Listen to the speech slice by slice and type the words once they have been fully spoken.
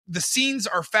the scenes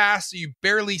are fast, so you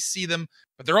barely see them,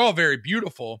 but they're all very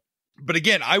beautiful. But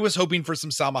again, I was hoping for some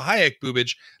Salma Hayek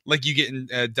boobage like you get in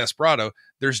Desperado.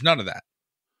 There's none of that.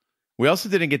 We also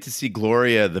didn't get to see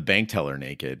Gloria, the bank teller,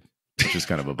 naked, which is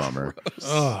kind of a bummer.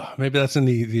 Oh, maybe that's in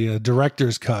the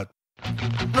director's cut.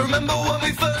 Remember when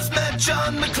we first met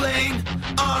John McClane?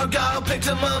 Argyle picked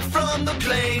him up from the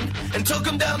plane and took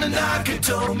him down the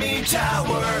Nakatomi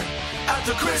Tower at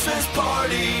the Christmas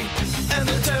party. And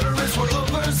the terrorists were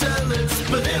overzealous,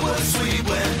 but it was sweet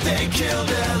when they killed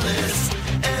Ellis.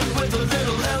 And with a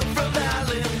little help from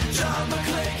Alan, John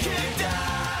McClane kicked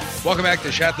ass. Welcome back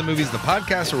to Shat the Movies, the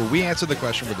podcast where we answer the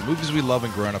question, were the movies we love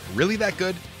and growing up really that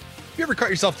good? Have you ever caught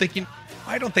yourself thinking,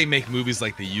 why don't they make movies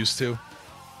like they used to?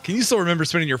 Can you still remember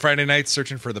spending your Friday nights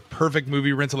searching for the perfect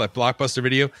movie rental at Blockbuster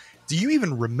Video? Do you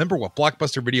even remember what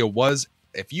Blockbuster Video was?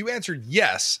 If you answered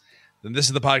yes, then this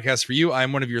is the podcast for you.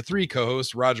 I'm one of your three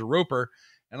co-hosts, Roger Roeper,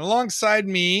 and alongside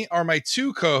me are my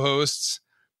two co-hosts,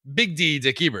 Big D,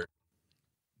 Dick Ebert.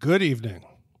 Good evening.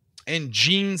 And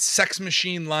Gene Sex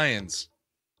Machine Lyons.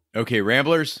 Okay,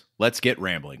 Ramblers, let's get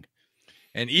rambling.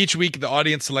 And each week, the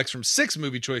audience selects from 6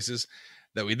 movie choices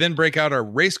that we then break out our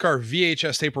race car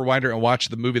VHS tape rewinder and watch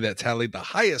the movie that tallied the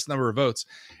highest number of votes.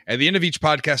 At the end of each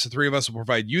podcast, the three of us will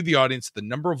provide you, the audience, the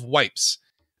number of wipes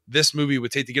this movie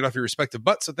would take to get off your respective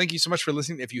butts. So thank you so much for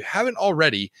listening. If you haven't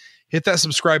already, hit that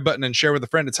subscribe button and share with a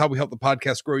friend. It's how we help the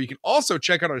podcast grow. You can also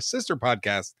check out our sister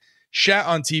podcast, Shat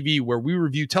on TV, where we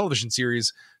review television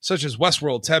series such as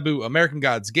Westworld, Taboo, American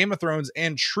Gods, Game of Thrones,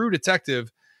 and True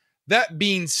Detective. That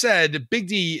being said, Big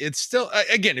D, it's still,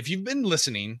 again, if you've been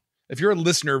listening, if you're a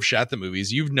listener of Shat the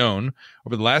Movies, you've known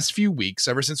over the last few weeks,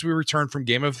 ever since we returned from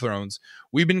Game of Thrones,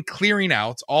 we've been clearing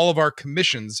out all of our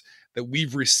commissions that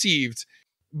we've received.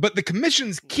 But the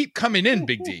commissions keep coming in,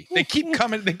 Big D. They keep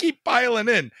coming. They keep piling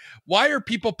in. Why are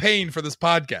people paying for this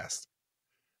podcast?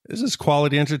 This is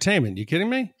quality entertainment. You kidding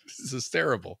me? This is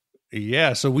terrible.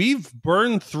 Yeah, so we've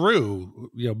burned through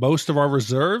most of our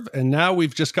reserve, and now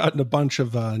we've just gotten a bunch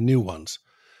of new ones.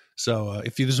 So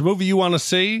if there's a movie you want to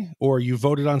see, or you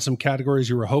voted on some categories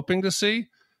you were hoping to see,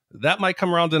 that might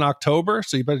come around in October.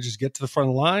 So you better just get to the front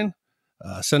of the line.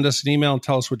 Send us an email and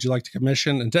tell us what you'd like to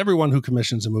commission. And to everyone who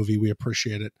commissions a movie, we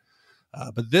appreciate it.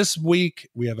 But this week,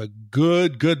 we have a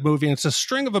good movie. And it's a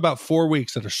string of about 4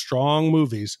 weeks that are strong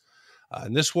movies.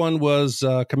 And this one was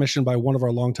commissioned by one of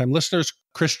our longtime listeners,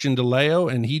 Christian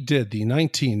DeLeo, and he did the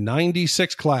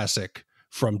 1996 classic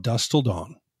From Dusk Till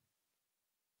Dawn.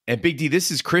 And Big D,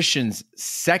 this is Christian's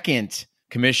second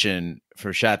commission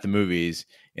for Shat the Movies.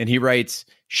 And he writes,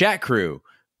 Shat Crew,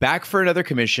 back for another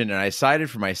commission, and I decided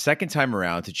for my second time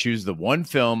around to choose the one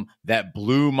film that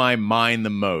blew my mind the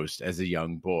most as a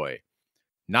young boy.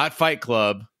 Not Fight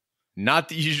Club, not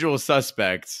The Usual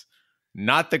Suspects,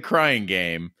 not The Crying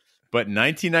Game, but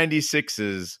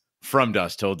 1996's From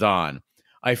Dusk Till Dawn.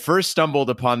 I first stumbled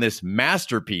upon this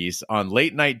masterpiece on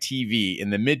late night TV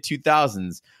in the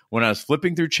mid-2000s when I was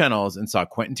flipping through channels and saw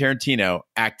Quentin Tarantino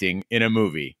acting in a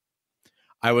movie.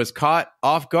 I was caught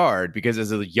off guard because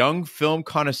as a young film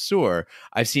connoisseur,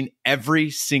 I've seen every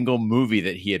single movie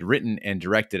that he had written and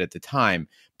directed at the time,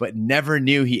 but never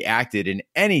knew he acted in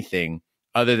anything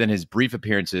other than his brief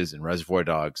appearances in Reservoir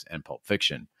Dogs and Pulp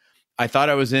Fiction. I thought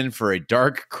I was in for a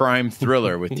dark crime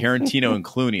thriller with Tarantino and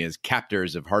Clooney as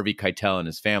captors of Harvey Keitel and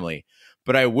his family,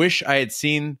 but I wish I had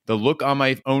seen the look on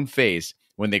my own face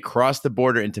when they cross the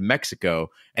border into Mexico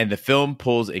and the film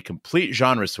pulls a complete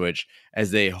genre switch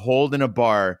as they hold in a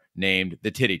bar named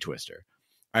The Titty Twister.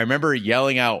 I remember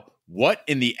yelling out, "What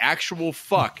in the actual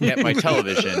fuck?" at my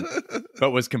television,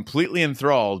 but was completely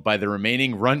enthralled by the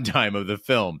remaining runtime of the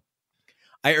film.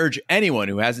 I urge anyone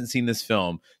who hasn't seen this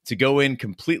film to go in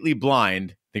completely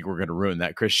blind. I think we're going to ruin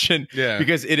that, Christian,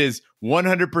 because it is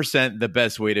 100% the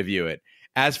best way to view it.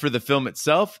 As for the film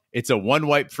itself, it's a one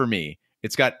wipe for me.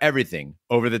 It's got everything: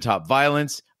 over-the-top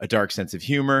violence, a dark sense of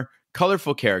humor,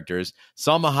 colorful characters,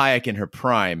 Salma Hayek in her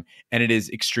prime, and it is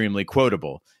extremely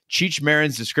quotable. Cheech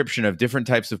Marin's description of different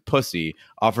types of pussy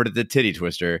offered at the Titty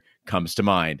Twister comes to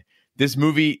mind. This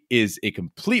movie is a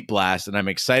complete blast, and I'm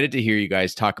excited to hear you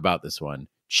guys talk about this one.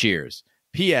 Cheers.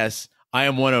 P.S. I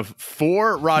am one of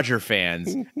 4 Roger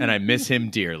fans, and I miss him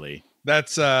dearly.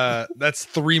 That's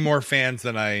 3 more fans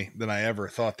than I ever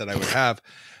thought that I would have.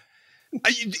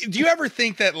 Do you ever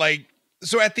think that, like,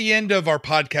 so at the end of our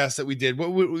podcast that we did,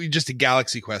 we just a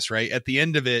Galaxy Quest, right? At the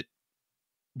end of it,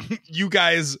 you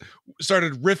guys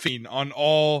started riffing on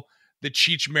all the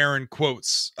Cheech Marin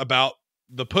quotes about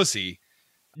the pussy.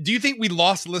 Do you think we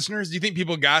lost listeners? Do you think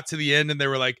people got to the end and they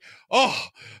were like, "Oh,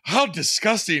 how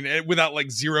disgusting," and without like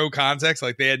zero context,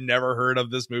 like they had never heard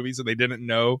of this movie, so they didn't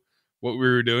know what we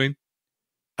were doing?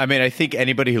 I mean, I think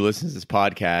anybody who listens to this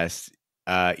podcast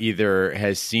either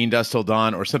has seen Dusk Till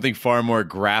Dawn or something far more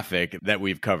graphic that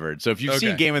we've covered. So if you've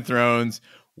seen Game of Thrones,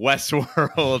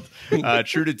 Westworld,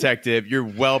 True Detective, you're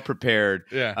well prepared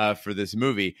for this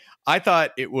movie. I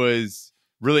thought it was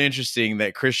really interesting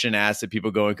that Christian asked that people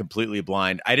go in completely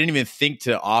blind. I didn't even think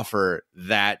to offer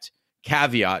that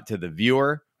caveat to the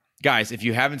viewer. Guys, if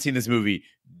you haven't seen this movie,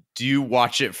 do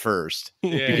watch it first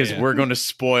because we're going to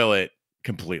spoil it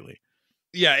completely.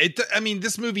 Yeah, I mean,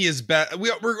 this movie is bad.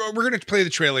 We're going to play the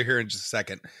trailer here in just a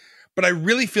second, but I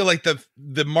really feel like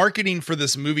the marketing for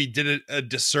this movie did it a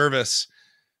disservice.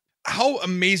 How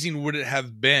amazing would it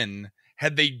have been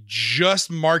had they just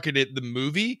marketed the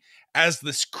movie as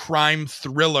this crime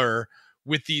thriller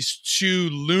with these two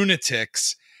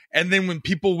lunatics, and then when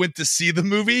people went to see the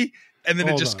movie, and then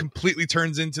it just completely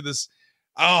turns into this.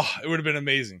 Oh, it would have been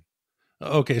amazing.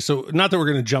 Okay, so not that we're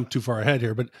going to jump too far ahead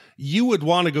here, but you would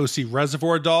want to go see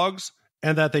Reservoir Dogs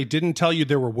and that they didn't tell you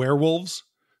there were werewolves.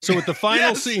 So at the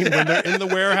final scene when they're in the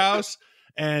warehouse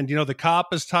and, you know, the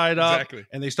cop is tied up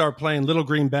and they start playing Little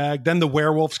Green Bag, then the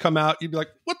werewolves come out. You'd be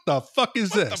like, what the fuck is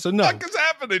this? So no, what the fuck is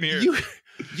happening here?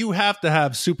 You have to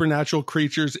have supernatural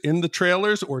creatures in the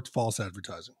trailers or it's false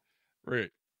advertising.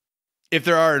 Right. If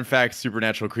there are, in fact,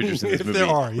 supernatural creatures in this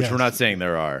movie, which we're not saying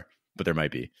there are, but there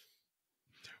might be.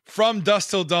 From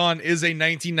Dusk Till Dawn is a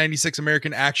 1996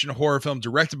 American action horror film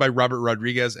directed by Robert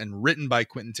Rodriguez and written by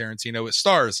Quentin Tarantino. It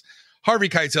stars Harvey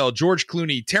Keitel, George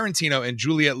Clooney, Tarantino, and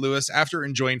Juliette Lewis. After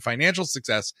enjoying financial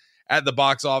success at the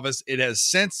box office, it has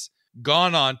since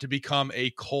gone on to become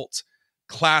a cult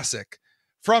classic.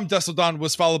 From Dusk Till Dawn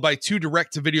was followed by two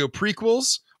direct-to-video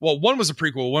prequels. Well, one was a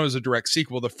prequel, one was a direct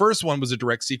sequel. The first one was a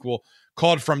direct sequel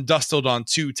called From Dusk Till Dawn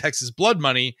 2, Texas Blood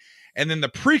Money. And then the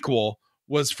prequel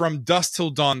was From Dusk Till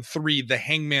Dawn 3, The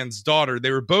Hangman's Daughter.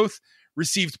 They were both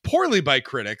received poorly by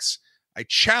critics. I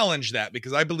challenge that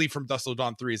because I believe From Dusk Till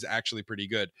Dawn 3 is actually pretty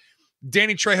good.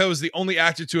 Danny Trejo is the only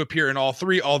actor to appear in all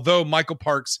three, although Michael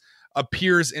Parks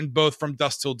appears in both From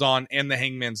Dusk Till Dawn and The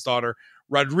Hangman's Daughter.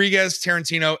 Rodriguez,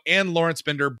 Tarantino, and Lawrence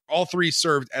Bender, all three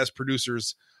served as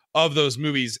producers of those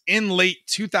movies. In late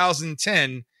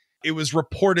 2010, it was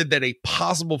reported that a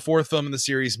possible fourth film in the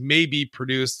series may be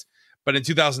produced, but in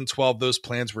 2012, those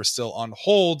plans were still on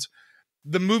hold.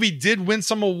 The movie did win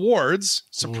some awards,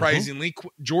 surprisingly.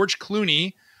 George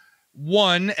Clooney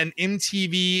won an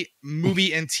MTV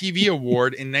Movie and TV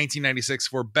Award in 1996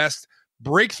 for Best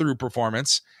Breakthrough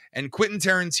Performance, and Quentin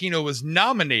Tarantino was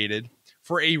nominated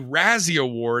for a Razzie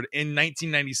Award in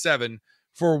 1997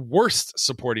 for Worst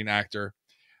Supporting Actor.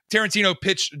 Tarantino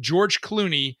pitched George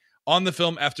Clooney on the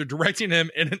film after directing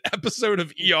him in an episode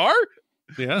of ER?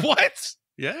 Yeah. What?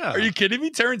 Yeah. Are you kidding me?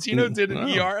 Tarantino did an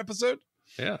ER episode?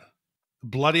 Yeah.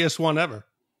 Bloodiest one ever.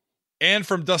 And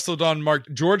From Dusk Till Dawn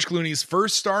marked George Clooney's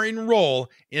first starring role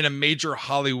in a major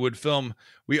Hollywood film.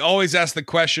 We always ask the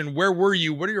question, where were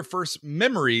you? What are your first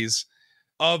memories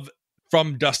of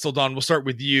From Dusk Till Dawn? We'll start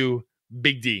with you,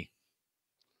 Big D.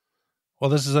 Well,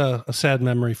 this is a sad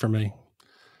memory for me.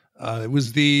 It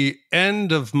was the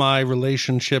end of my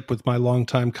relationship with my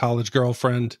longtime college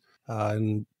girlfriend.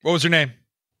 And what was her name?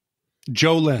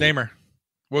 Jolynn. Name her.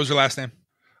 What was her last name?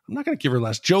 I'm not going to give her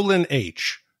last. Jolynn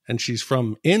H. And she's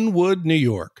from Inwood, New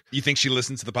York. You think she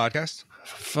listens to the podcast?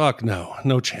 Fuck no.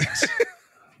 No chance.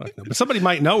 Fuck no. But somebody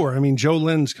might know her. I mean,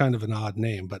 Jolynn's kind of an odd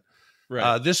name, but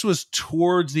this was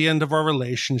towards the end of our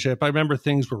relationship. I remember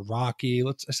things were rocky.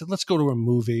 I said, let's go to a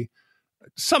movie.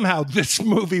 Somehow this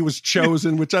movie was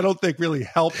chosen, which I don't think really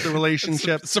helped the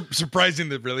relationship. Surprising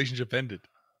the relationship ended.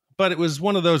 But it was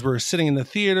one of those where we're sitting in the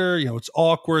theater, you know, it's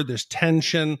awkward, there's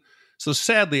tension. So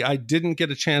sadly, I didn't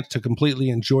get a chance to completely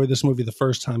enjoy this movie the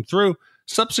first time through.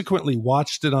 Subsequently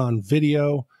watched it on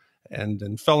video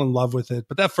and fell in love with it.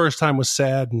 But that first time was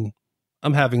sad, and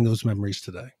I'm having those memories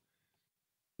today.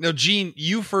 Now, Gene,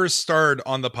 you first starred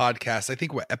on the podcast, I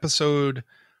think, episode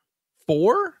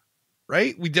 4?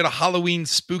 Right? We did a Halloween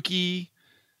spooky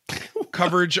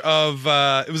coverage of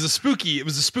it was a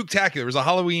spooktacular. It was a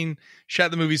Halloween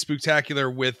Shat the Movie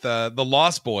spooktacular with the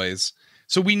Lost Boys.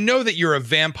 So we know that you're a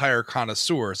vampire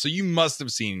connoisseur. So you must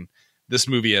have seen this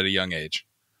movie at a young age.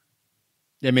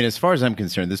 I mean, as far as I'm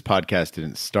concerned, this podcast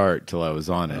didn't start till I was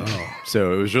on it.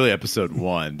 So it was really episode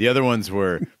 1. The other ones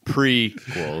were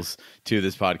prequels to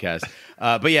this podcast.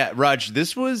 But yeah, Raj,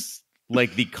 this was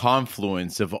like the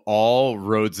confluence of all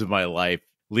roads of my life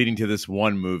leading to this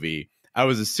one movie. I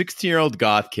was a 16-year-old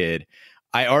goth kid.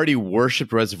 I already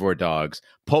worshipped Reservoir Dogs.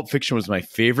 Pulp Fiction was my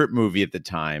favorite movie at the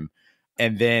time.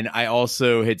 And then I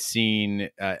also had seen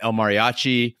El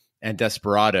Mariachi and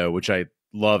Desperado, which I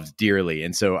loved dearly.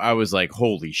 And so I was like,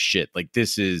 holy shit, like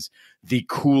this is the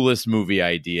coolest movie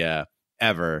idea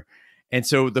ever. And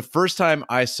so the first time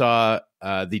I saw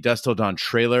the Dusk Till Dawn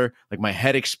trailer, like my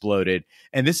head exploded.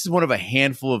 And this is one of a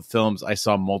handful of films I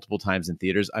saw multiple times in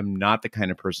theaters. I'm not the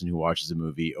kind of person who watches a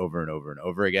movie over and over and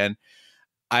over again.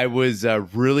 I was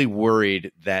really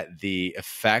worried that the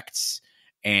effects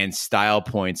and style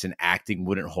points and acting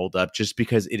wouldn't hold up just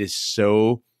because it is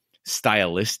so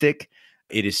stylistic.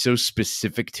 It is so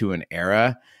specific to an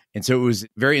era. And so it was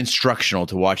very instructional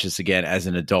to watch this again as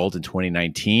an adult in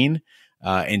 2019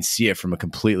 and see it from a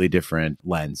completely different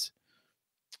lens.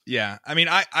 Yeah. I mean,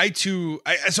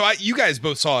 you guys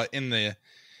both saw it in the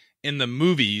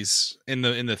movies, in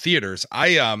the theaters.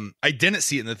 I didn't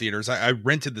see it in the theaters. I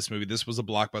rented this movie. This was a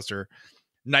blockbuster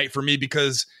night for me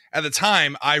because at the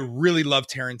time I really loved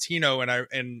Tarantino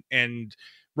and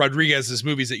Rodriguez's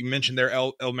movies that you mentioned there,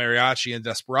 El Mariachi and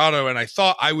Desperado. And I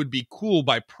thought I would be cool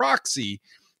by proxy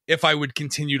if I would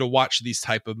continue to watch these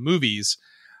type of movies.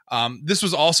 This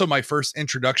was also my first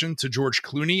introduction to George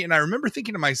Clooney. And I remember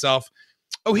thinking to myself,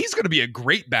 oh, he's going to be a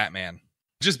great Batman.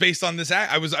 Just based on this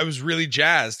act, I was really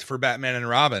jazzed for Batman and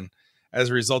Robin as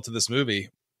a result of this movie.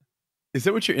 Is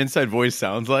that what your inside voice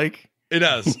sounds like? It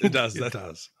does. It does. It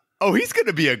does. Oh, he's going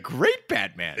to be a great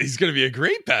Batman. He's going to be a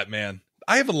great Batman.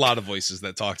 I have a lot of voices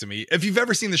that talk to me. If you've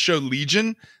ever seen the show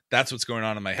Legion, that's what's going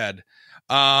on in my head.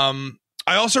 I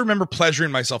also remember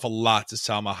pleasuring myself a lot to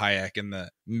Salma Hayek in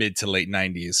the mid to late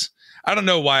 90s. I don't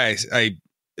know why I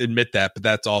admit that, but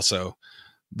that's also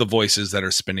the voices that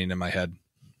are spinning in my head.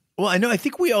 Well, I know. I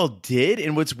think we all did.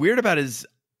 And what's weird about it is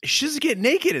she doesn't get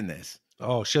naked in this.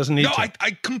 Oh, she doesn't need to.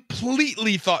 I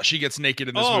completely thought she gets naked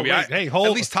in this movie. Right. Hey, at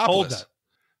least topless.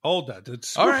 Hold that.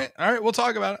 It's all right. All right. We'll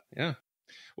talk about it. Yeah.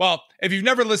 Well, if you've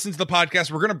never listened to the podcast,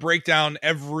 we're going to break down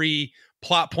every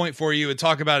plot point for you and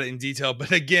talk about it in detail.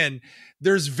 But again,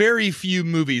 there's very few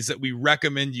movies that we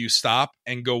recommend you stop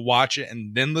and go watch it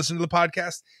and then listen to the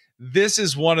podcast. This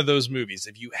is one of those movies.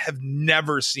 If you have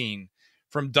never seen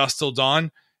From Dusk Till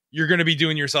Dawn, you're going to be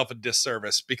doing yourself a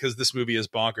disservice because this movie is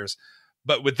bonkers.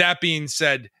 But with that being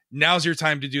said, now's your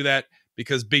time to do that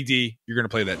because Big D, you're going to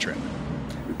play that trailer.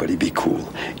 Everybody be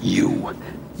cool. You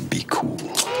be cool.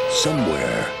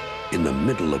 Somewhere in the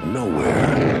middle of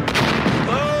nowhere.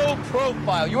 Low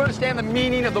profile. You understand the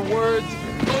meaning of the words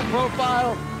low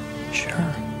profile?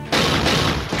 Sure.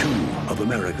 Two of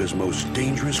America's most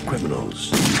dangerous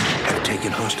criminals have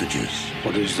taken hostages.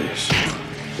 What is this?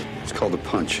 It's called a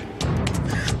punch.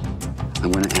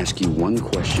 I'm going to ask you one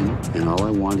question, and all I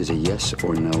want is a yes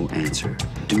or no answer.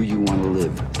 Do you want to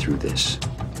live through this?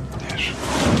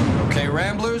 Yes. Okay,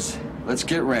 Ramblers, let's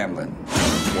get rambling.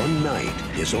 One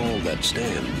night is all that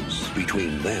stands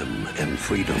between them and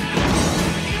freedom.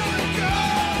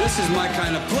 This is my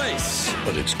kind of place.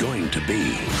 But it's going to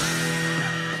be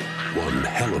one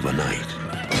hell of a night.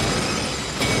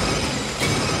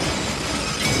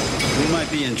 We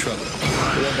might be in trouble.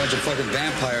 We have a bunch of fucking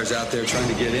vampires out there trying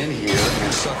to get in here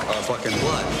and suck our fucking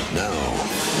blood. Now,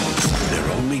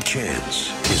 their only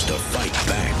chance is to fight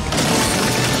back.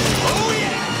 Oh,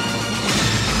 yeah!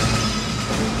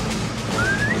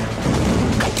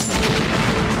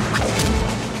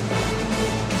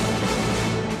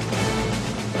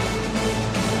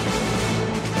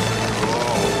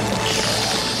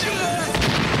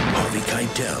 Harvey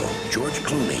Keitel, George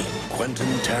Clooney, Quentin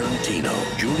Tarantino,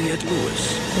 Juliette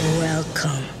Lewis.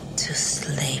 Welcome to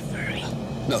slavery.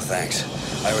 No thanks.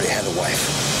 I already had a wife.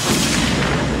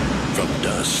 From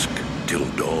Dusk Till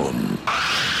Dawn.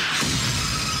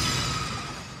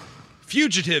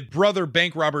 Fugitive brother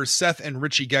bank robbers Seth and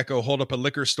Richie Gecko hold up a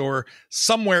liquor store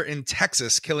somewhere in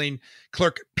Texas, killing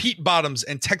clerk Pete Bottoms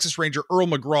and Texas Ranger Earl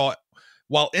McGraw.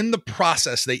 While in the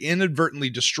process, they inadvertently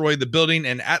destroy the building,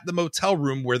 and at the motel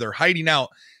room where they're hiding out,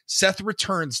 Seth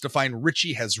returns to find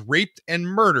Richie has raped and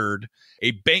murdered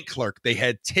a bank clerk they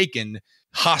had taken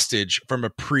hostage from a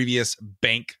previous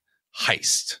bank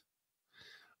heist.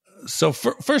 So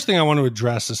first thing I want to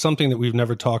address is something that we've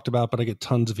never talked about, but I get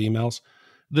tons of emails.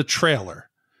 The trailer.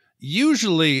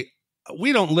 Usually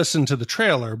we don't listen to the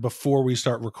trailer before we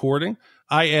start recording.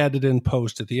 I add it in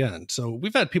post at the end. So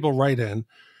we've had people write in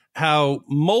how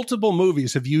multiple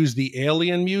movies have used the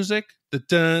alien music, the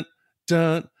dun,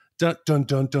 dun, dun, dun,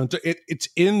 dun, dun, dun. It's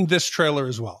in this trailer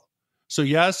as well. So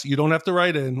yes, you don't have to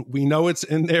write in. We know it's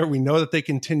in there. We know that they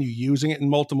continue using it in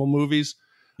multiple movies.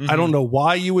 Mm-hmm. I don't know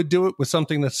why you would do it with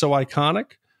something that's so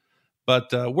iconic,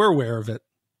 but we're aware of it.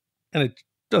 And it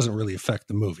doesn't really affect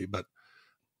the movie, but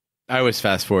I always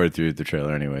fast forward through the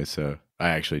trailer anyway, so I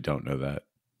actually don't know that.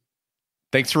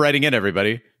 Thanks for writing in,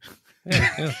 everybody.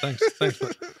 Yeah, thanks.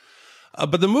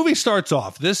 But the movie starts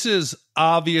off. This is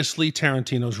obviously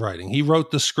Tarantino's writing. He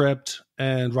wrote the script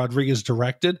and Rodriguez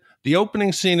directed. The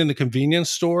opening scene in the convenience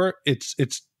store, it's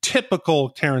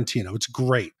typical Tarantino. It's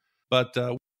great. But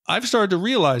I've started to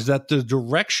realize that the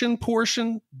direction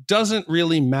portion doesn't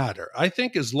really matter. I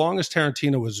think as long as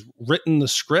Tarantino has written the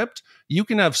script, you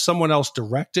can have someone else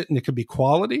direct it and it could be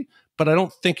quality, but I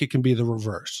don't think it can be the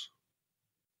reverse.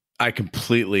 I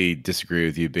completely disagree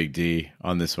with you, Big D,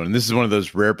 on this one. And this is one of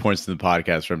those rare points in the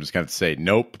podcast where I'm just going to have to say,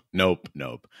 nope.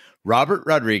 Robert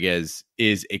Rodriguez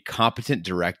is a competent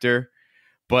director,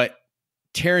 but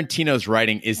Tarantino's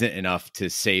writing isn't enough to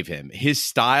save him. His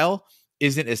style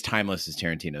isn't as timeless as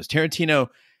Tarantino's. Tarantino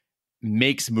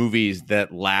makes movies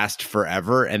that last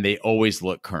forever and they always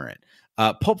look current.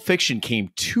 Pulp Fiction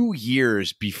came 2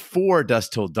 years before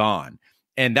Dusk Till Dawn.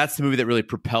 And that's the movie that really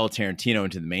propelled Tarantino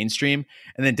into the mainstream.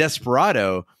 And then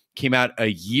Desperado came out a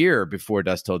year before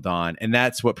Dusk Till Dawn. And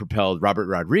that's what propelled Robert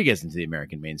Rodriguez into the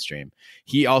American mainstream.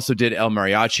 He also did El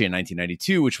Mariachi in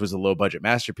 1992, which was a low budget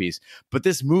masterpiece. But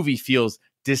this movie feels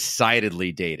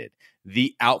decidedly dated.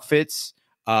 The outfits,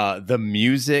 the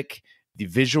music, the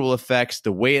visual effects,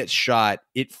 the way it's shot,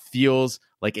 it feels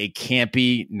like a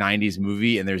campy 90s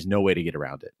movie. And there's no way to get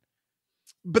around it.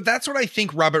 But that's what I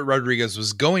think Robert Rodriguez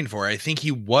was going for. I think he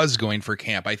was going for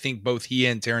camp. I think both he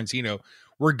and Tarantino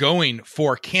were going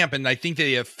for camp, and I think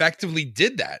they effectively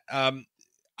did that.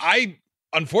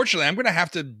 Unfortunately, I'm going to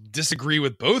have to disagree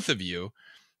with both of you.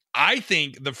 I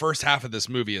think the first half of this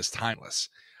movie is timeless,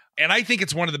 and I think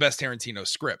it's one of the best Tarantino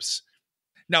scripts.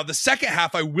 Now, the second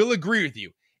half, I will agree with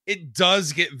you. It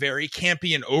does get very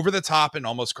campy and over the top and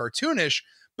almost cartoonish,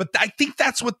 but I think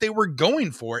that's what they were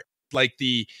going for. Like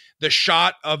the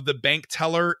shot of the bank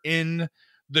teller in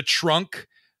the trunk,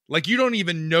 like you don't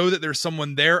even know that there's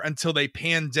someone there until they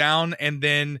pan down and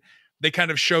then they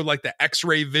kind of show like the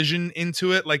X-ray vision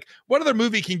into it. Like what other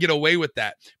movie can get away with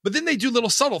that? But then they do little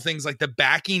subtle things like the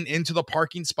backing into the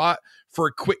parking spot for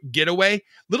a quick getaway.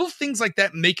 Little things like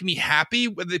that make me happy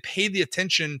when they pay the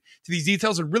attention to these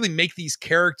details and really make these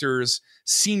characters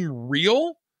seem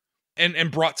real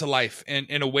and brought to life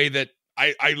in a way that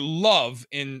I love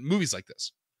in movies like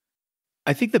this.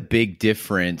 I think the big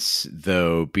difference,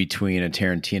 though, between a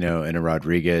Tarantino and a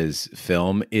Rodriguez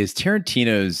film is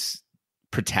Tarantino's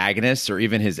protagonists or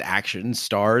even his action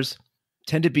stars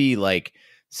tend to be like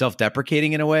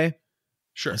self-deprecating in a way.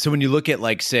 Sure. So when you look at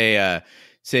like, say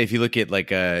if you look at like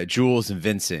Jules and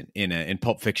Vincent in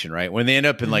Pulp Fiction, right? When they end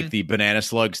up in like the Banana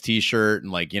Slugs t-shirt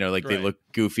and like, you know, like they look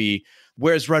goofy.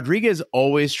 Whereas Rodriguez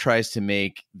always tries to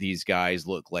make these guys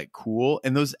look like cool.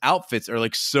 And those outfits are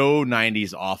like so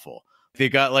 90s awful. They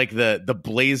got like the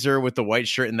blazer with the white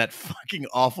shirt and that fucking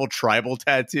awful tribal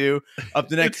tattoo up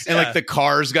the neck. And like the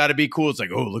car's got to be cool. It's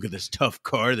like, oh, look at this tough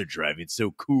car they're driving. It's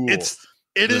so cool.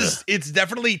 It's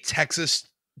definitely Texas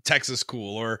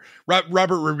cool. Or Robert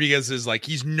Rodriguez is like,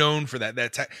 he's known for that.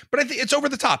 But I think it's over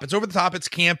the top. It's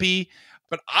campy.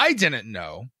 But I didn't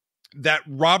know that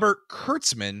Robert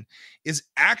Kurtzman is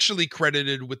actually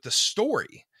credited with the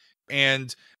story,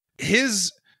 and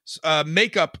his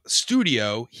makeup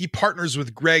studio, he partners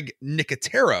with Greg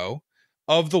Nicotero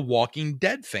of the Walking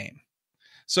Dead fame.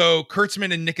 So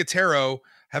Kurtzman and Nicotero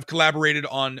have collaborated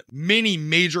on many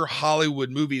major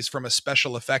Hollywood movies from a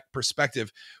special effect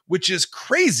perspective, which is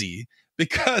crazy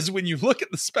because when you look at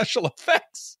the special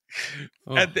effects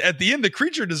at the end, the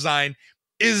creature design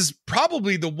is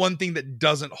probably the one thing that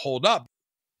doesn't hold up.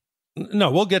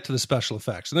 No, we'll get to the special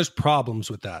effects, and there's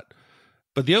problems with that.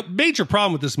 But the major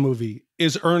problem with this movie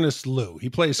is Ernest Liu.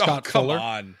 He plays Scott Fuller. Come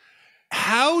on.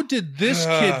 How did this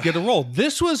kid get a role?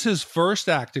 This was his first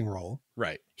acting role.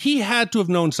 Right. He had to have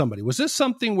known somebody. Was this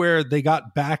something where they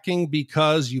got backing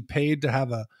because you paid to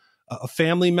have a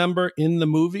family member in the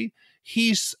movie?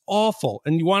 He's awful.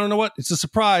 And you want to know what? It's a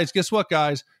surprise. Guess what,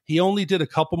 guys? He only did a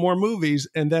couple more movies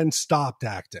and then stopped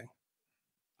acting.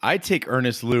 I'd take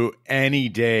Ernest Liu any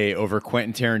day over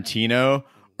Quentin Tarantino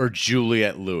or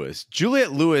Juliette Lewis.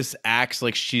 Juliette Lewis acts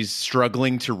like she's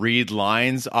struggling to read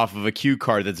lines off of a cue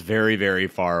card that's very, very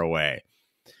far away.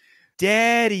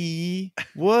 Daddy,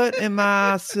 what am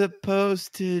I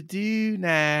supposed to do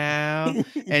now?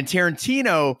 And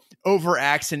Tarantino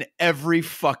overacts in every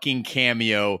fucking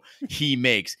cameo he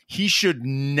makes. He should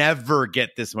never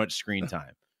get this much screen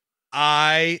time.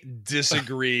 I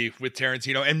disagree with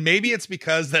Tarantino. And maybe it's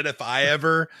because that if I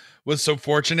ever was so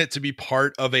fortunate to be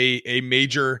part of a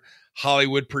major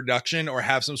Hollywood production or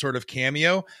have some sort of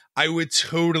cameo, I would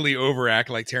totally overact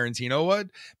like Tarantino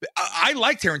would. But I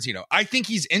like Tarantino. I think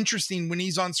he's interesting when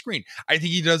he's on screen. I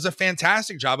think he does a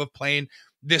fantastic job of playing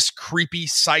this creepy,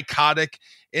 psychotic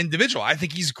individual. I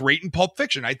think he's great in Pulp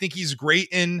Fiction. I think he's great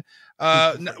in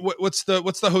what's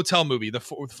the hotel movie?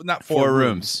 Not Four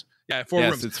Rooms. Yeah, Four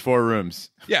Rooms. It's 4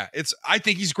 Rooms. Yeah, I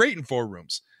think he's great in 4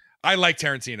 Rooms. I like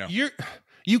Tarantino.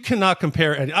 You cannot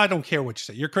compare. I don't care what you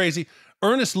say. You're crazy.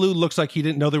 Ernest Liu looks like he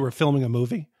didn't know they were filming a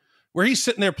movie, where he's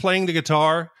sitting there playing the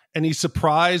guitar and he's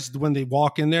surprised when they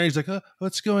walk in there. He's like, oh,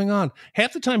 what's going on?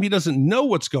 Half the time he doesn't know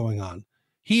what's going on.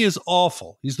 He is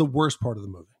awful. He's the worst part of the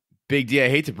movie. Big D, I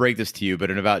hate to break this to you, but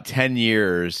in about 10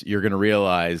 years, you're going to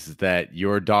realize that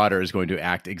your daughter is going to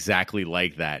act exactly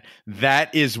like that.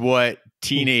 That is what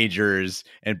teenagers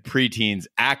and preteens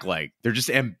act like. They're just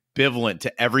ambivalent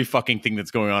to every fucking thing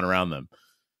that's going on around them.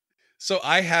 So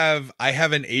I have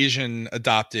an Asian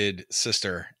adopted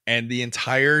sister, and the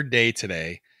entire day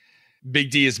today,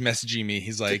 Big D is messaging me.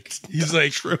 He's like,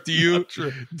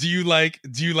 do you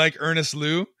like Ernest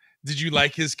Liu? Did you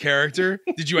like his character?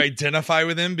 Did you identify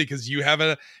with him because you have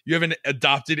an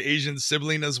adopted Asian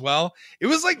sibling as well? It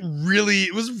was like really,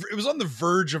 it was on the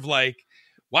verge of like,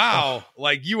 wow,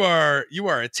 like you are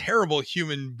a terrible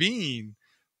human being.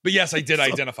 But yes, I did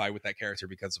identify with that character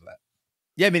because of that.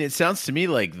 Yeah, I mean, it sounds to me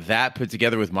like that put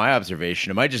together with my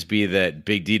observation. It might just be that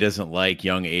Big D doesn't like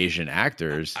young Asian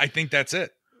actors. I think that's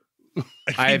it.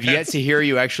 I have yet to hear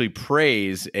you actually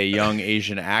praise a young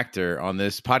Asian actor on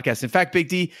this podcast. In fact, Big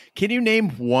D, can you name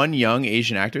one young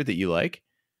Asian actor that you like?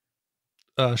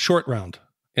 Short Round.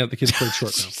 Yeah, the kids played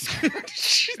Short Round.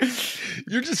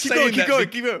 You're just keep saying keep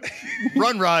going.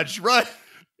 Run, Raj, run.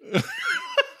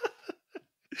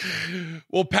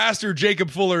 Well, Pastor Jacob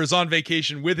Fuller is on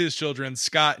vacation with his children,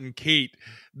 Scott and Kate.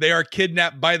 They are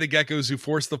kidnapped by the Geckos, who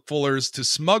force the Fullers to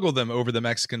smuggle them over the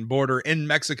Mexican border. In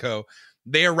Mexico,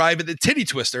 they arrive at the Titty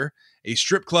Twister, a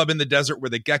strip club in the desert where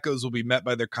the Geckos will be met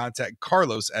by their contact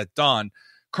Carlos at dawn.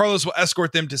 Carlos will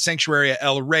escort them to Sanctuary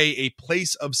El Rey, a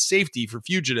place of safety for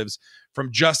fugitives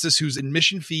from justice, whose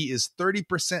admission fee is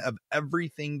 30% of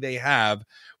everything they have.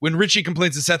 When Richie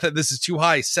complains to Seth that this is too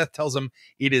high, Seth tells him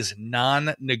it is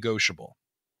non-negotiable.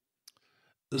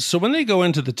 So when they go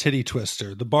into the Titty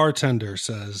Twister, the bartender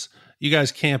says, you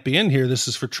guys can't be in here. This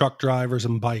is for truck drivers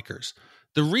and bikers.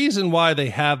 The reason why they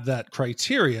have that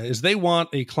criteria is they want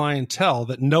a clientele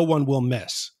that no one will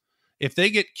miss. If they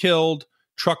get killed,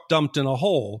 truck dumped in a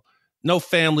hole, no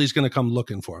family's going to come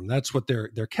looking for them. That's what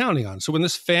they're counting on. So when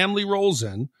this family rolls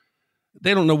in,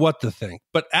 they don't know what to think.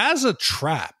 But as a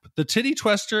trap, the Titty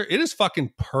Twister, it is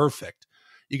fucking perfect.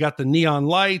 You got the neon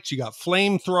lights, you got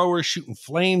flamethrowers shooting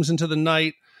flames into the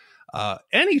night.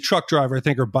 Any truck driver, I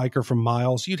think, or biker from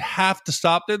miles, you'd have to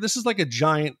stop there. This is like a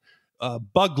giant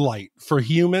bug light for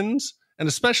humans, and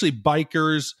especially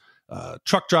bikers,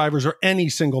 truck drivers, or any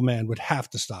single man would have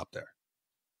to stop there.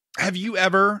 Have you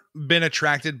ever been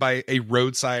attracted by a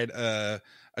roadside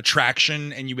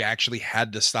attraction and you actually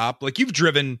had to stop? Like you've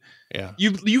driven,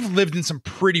 you've lived in some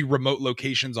pretty remote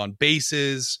locations on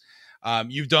bases.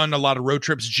 You've done a lot of road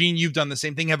trips. Gene, you've done the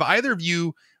same thing. Have either of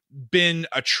you been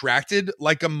attracted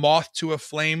like a moth to a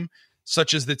flame,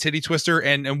 such as the Titty Twister?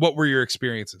 And what were your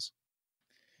experiences?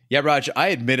 Yeah, Raj,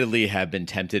 I admittedly have been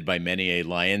tempted by many a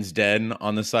lion's den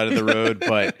on the side of the road,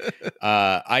 but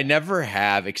I never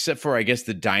have, except for, I guess,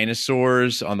 the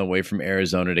dinosaurs on the way from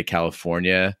Arizona to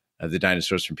California. The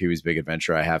dinosaurs from Pee-wee's Big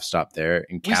Adventure. I have stopped there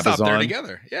in Cabazon. We stopped there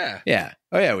together. Yeah. Yeah.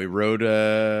 Oh, yeah. We rode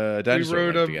a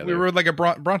dinosaur together. We rode like a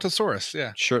brontosaurus.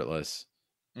 Yeah. Shirtless.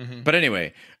 Mm-hmm. But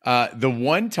anyway, the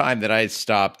one time that I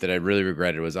stopped that I really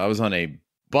regretted was I was on a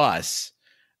bus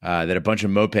that a bunch of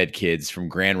moped kids from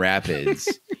Grand Rapids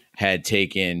had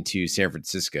taken to San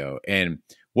Francisco. And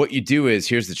what you do is,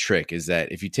 here's the trick, is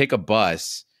that if you take a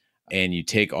bus and you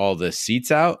take all the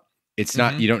seats out, it's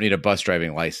not, you don't need a bus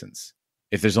driving license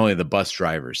if there's only the bus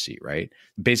driver's seat, right?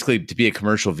 Basically, to be a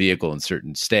commercial vehicle in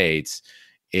certain states,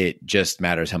 it just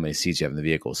matters how many seats you have in the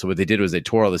vehicle. So what they did was they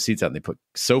tore all the seats out and they put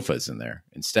sofas in there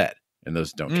instead, and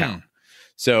those don't count.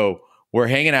 So we're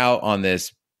hanging out on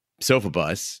this sofa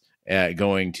bus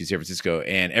going to San Francisco,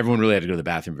 and everyone really had to go to the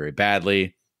bathroom very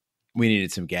badly. We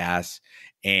needed some gas,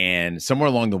 and somewhere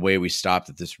along the way, we stopped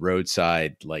at this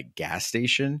roadside like gas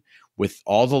station with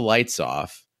all the lights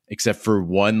off except for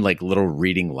one like little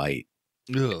reading light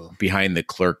behind the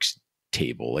clerk's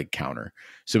table, like counter.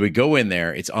 So we go in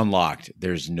there, it's unlocked.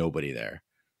 There's nobody there.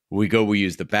 We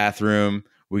use the bathroom,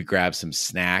 we grab some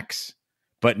snacks,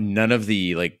 but none of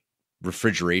the like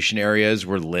refrigeration areas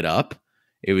were lit up.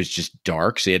 It was just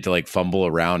dark. So you had to like fumble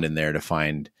around in there to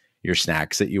find your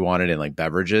snacks that you wanted and like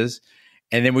beverages.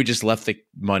 And then we just left the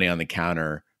money on the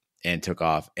counter and took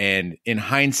off. And in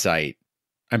hindsight,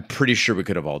 I'm pretty sure we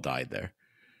could have all died there.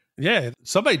 Yeah.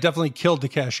 Somebody definitely killed the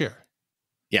cashier.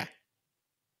 Yeah.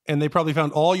 and they probably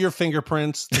found all your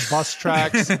fingerprints, the bus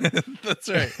tracks. That's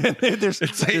right. And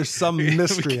there's some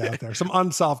mystery out there, some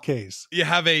unsolved case. You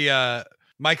have a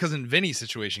My Cousin Vinny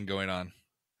situation going on.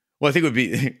 Well, I think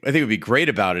it would be great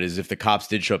about it is if the cops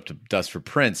did show up to dust for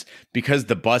prints, because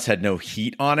the bus had no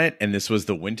heat on it and this was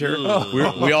the winter.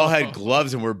 We all had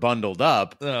gloves and we're bundled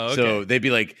up. Oh, okay. So they'd be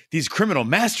like, these criminal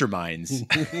masterminds.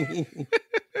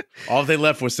 All they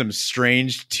left was some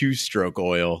strange 2-stroke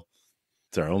oil.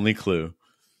 It's our only clue.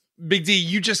 Big D,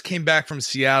 you just came back from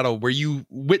Seattle where you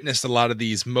witnessed a lot of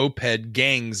these moped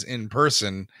gangs in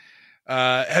person.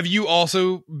 Have you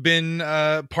also been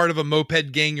part of a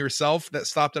moped gang yourself that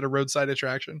stopped at a roadside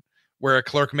attraction where a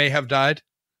clerk may have died?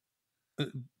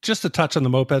 Just to touch on the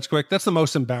mopeds quick, that's the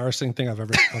most embarrassing thing I've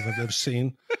ever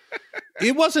seen.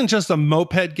 It wasn't just a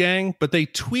moped gang, but they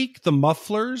tweaked the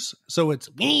mufflers so it's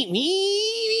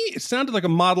it sounded like a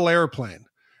model airplane.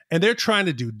 And they're trying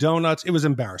to do donuts. It was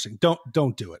embarrassing.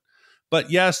 Don't do it. But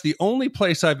yes, the only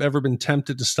place I've ever been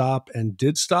tempted to stop and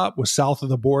did stop was south of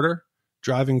the border,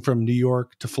 driving from New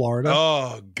York to Florida.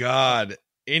 Oh, God.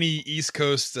 Any East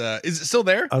Coast, is it still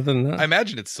there? Other than that, I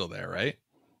imagine it's still there, right?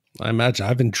 I imagine.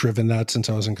 I've been driven that since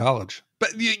I was in college.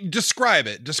 But describe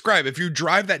it. Describe. If you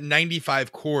drive that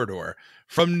 95 corridor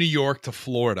from New York to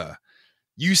Florida,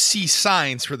 you see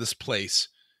signs for this place.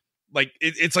 Like,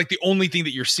 it's like the only thing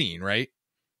that you're seeing, right?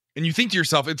 And you think to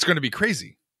yourself, it's going to be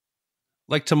crazy.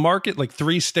 Like to market like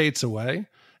 3 states away.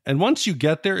 And once you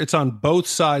get there, it's on both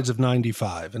sides of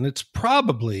 95. And it's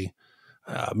probably,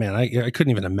 I couldn't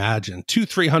even imagine,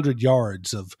 200-300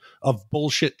 yards of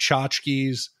bullshit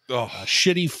tchotchkes,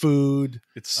 shitty food,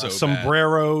 it's so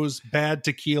sombreros, bad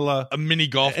tequila, a mini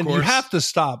golf and course. You have to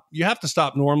stop. You have to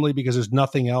stop normally because there's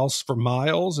nothing else for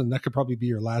miles. And that could probably be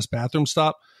your last bathroom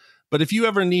stop. But if you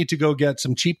ever need to go get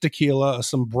some cheap tequila, a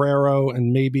sombrero,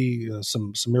 and maybe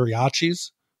some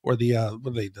mariachis or the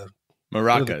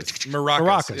maracas.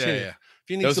 Maracas. Yeah. If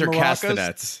you need those some are maracas,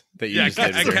 castanets that you use a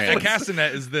with your hands.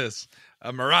 castanet is this.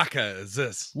 A maraca is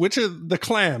this. Which are the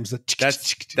clams?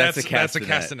 That's a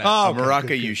castanet. Oh, a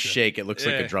maraca you shake. It looks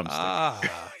like a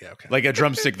drumstick. Okay. Like a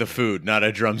drumstick, the food, not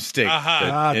a drumstick,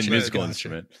 Gotcha. musical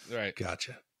instrument. Right.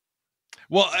 Gotcha.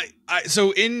 Well,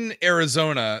 so in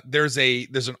Arizona, there's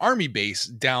an army base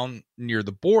down near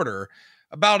the border,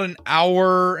 about an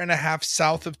hour and a half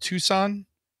south of Tucson.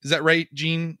 Is that right,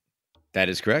 Gene? That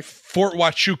is correct. Fort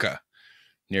Huachuca.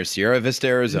 Near Sierra Vista,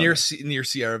 Arizona. Near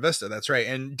Sierra Vista, that's right.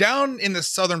 And down in the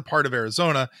southern part of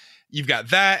Arizona, you've got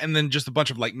that, and then just a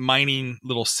bunch of like mining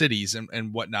little cities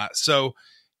and whatnot. So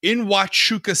in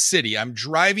Huachuca City, I'm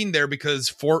driving there because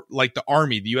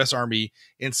the U.S. Army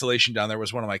installation down there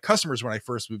was one of my customers when I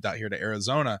first moved out here to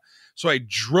Arizona. So I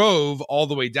drove all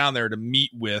the way down there to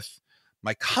meet with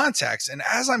my contacts. And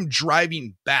as I'm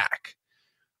driving back,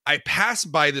 I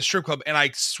passed by the strip club, and I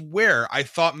swear I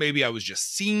thought maybe I was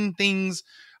just seeing things.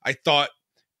 I thought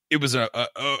it was an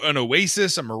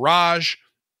oasis, a mirage,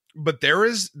 but there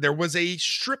was a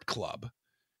strip club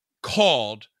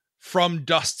called From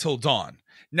Dusk Till Dawn.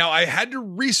 Now, I had to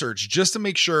research just to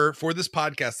make sure for this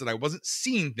podcast that I wasn't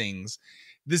seeing things.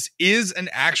 This is an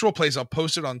actual place. I'll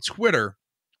post it on Twitter.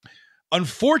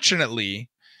 Unfortunately,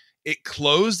 it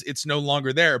closed. It's no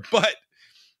longer there, but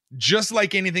just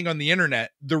like anything on the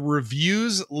internet, the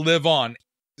reviews live on.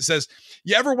 It says,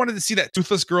 you ever wanted to see that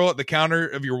toothless girl at the counter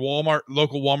of your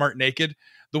local Walmart naked?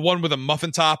 The one with a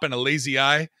muffin top and a lazy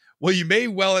eye? Well, you may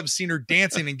well have seen her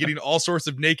dancing and getting all sorts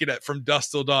of naked From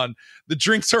Dusk Till Dawn. The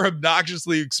drinks are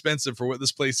obnoxiously expensive for what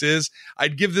this place is.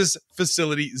 I'd give this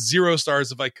facility 0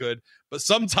 stars if I could, but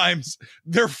sometimes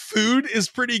their food is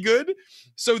pretty good.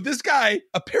 So this guy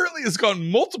apparently has gone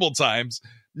multiple times,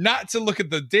 not to look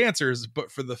at the dancers, but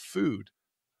for the food.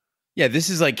 Yeah, this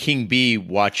is like King B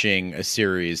watching a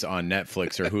series on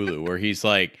Netflix or Hulu where he's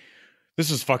like,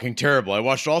 this is fucking terrible. I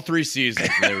watched all 3 seasons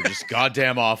and they were just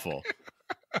goddamn awful.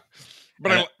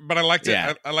 But I liked it.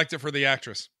 Yeah. I liked it for the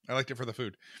actress. I liked it for the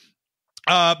food.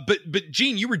 But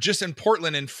Gene, you were just in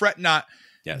Portland, and fret not,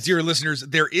 yes, dear listeners,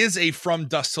 there is a From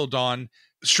Dusk Till Dawn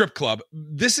strip club.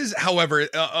 This is, however,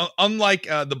 unlike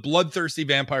the bloodthirsty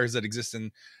vampires that exist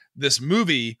in this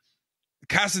movie,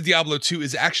 Casa Diablo 2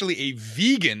 is actually a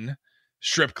vegan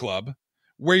strip club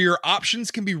where your options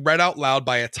can be read out loud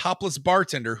by a topless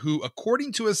bartender who,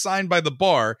 according to a sign by the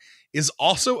bar, is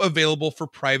also available for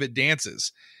private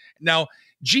dances. Now,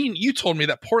 Gene, you told me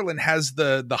that Portland has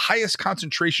the highest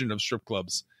concentration of strip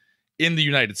clubs in the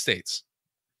United States.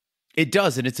 It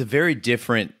does, and it's a very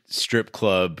different strip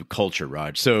club culture,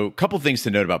 Raj. So a couple things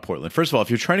to note about Portland. First of all, if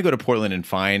you're trying to go to Portland and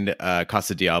find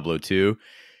Casa Diablo 2,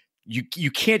 you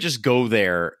can't just go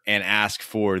there and ask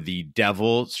for the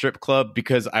Devil strip club,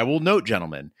 because I will note,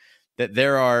 gentlemen, that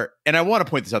there are, and I want to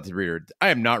point this out to the reader, I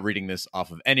am not reading this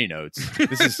off of any notes.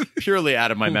 This is purely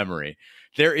out of my memory.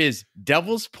 There is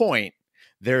Devil's Point,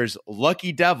 there's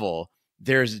Lucky Devil,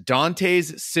 there's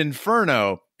Dante's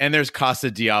Sinferno, and there's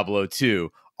Casa Diablo 2,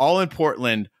 all in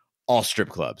Portland, all strip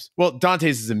clubs. Well,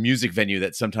 Dante's is a music venue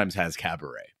that sometimes has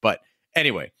cabaret. But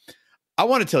anyway, I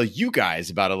want to tell you guys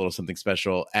about a little something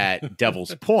special at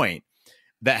Devil's Point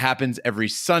that happens every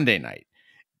Sunday night.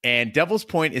 And Devil's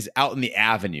Point is out in the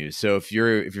Avenue. So if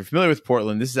you're familiar with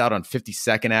Portland, this is out on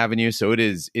 52nd Avenue. So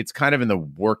it's kind of in the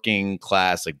working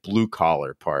class, like blue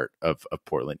collar part of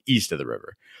Portland, east of the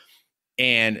river.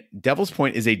 And Devil's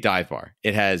Point is a dive bar.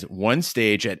 It has one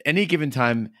stage. At any given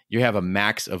time, you have a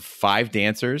max of 5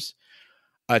 dancers.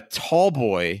 A tall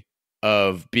boy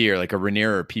of beer, like a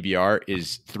Rainier or PBR,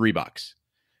 is $3.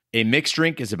 A mixed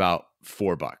drink is about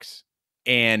 $4.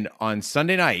 And on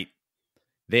Sunday night,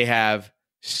 they have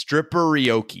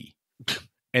stripperioke.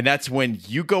 And that's when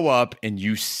you go up and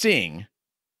you sing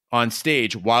on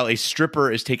stage while a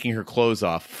stripper is taking her clothes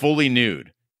off, fully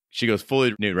nude. She goes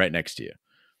fully nude right next to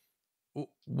you.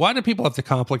 Why do people have to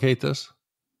complicate this?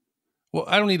 Well,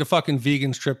 I don't need a fucking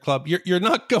vegan strip club. You're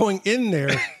not going in there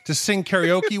to sing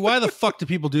karaoke. Why the fuck do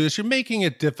people do this? You're making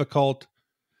it difficult.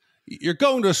 You're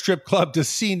going to a strip club to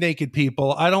see naked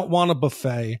people. I don't want a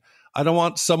buffet. I don't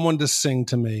want someone to sing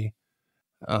to me.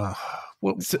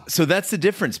 So that's the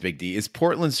difference, Big D, is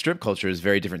Portland's strip culture is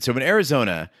very different. So in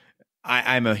Arizona,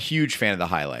 I'm a huge fan of the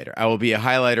Highlighter. I will be a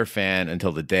Highlighter fan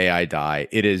until the day I die.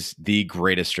 It is the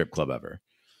greatest strip club ever.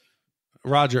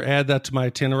 Roger, add that to my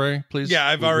itinerary, please.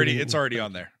 Yeah, it's already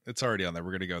on there. It's already on there. We're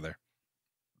going to go there.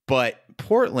 But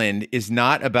Portland is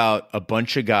not about a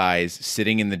bunch of guys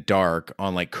sitting in the dark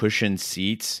on like cushioned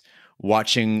seats,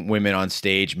 watching women on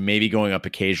stage, maybe going up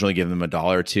occasionally, giving them $1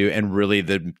 or $2, and really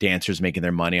the dancers making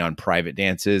their money on private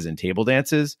dances and table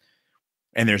dances.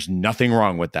 And there's nothing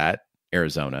wrong with that.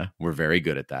 Arizona, we're very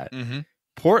good at that. Mm-hmm.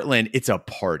 Portland, it's a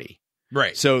party.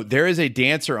 Right. So there is a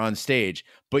dancer on stage,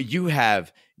 but you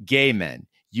have gay men,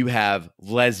 you have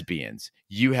lesbians,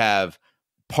 you have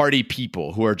party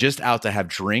people who are just out to have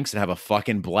drinks and have a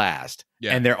fucking blast.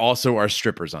 Yeah. And there also are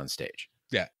strippers on stage.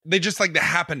 Yeah. They just like to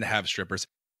happen to have strippers.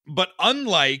 But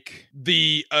unlike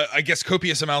the, I guess,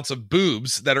 copious amounts of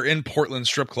boobs that are in Portland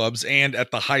strip clubs and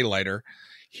at the Highlighter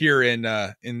here in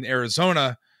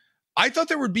Arizona, I thought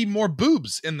there would be more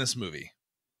boobs in this movie.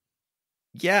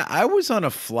 Yeah, I was on a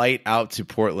flight out to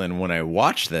Portland when I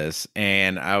watched this,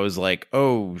 and I was like,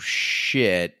 oh,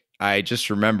 shit. I just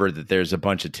remembered that there's a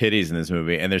bunch of titties in this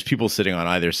movie, and there's people sitting on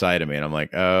either side of me, and I'm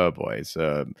like, oh, boy.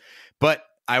 So, but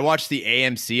I watched the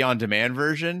AMC on demand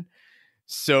version,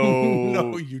 so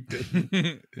no, you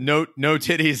didn't. no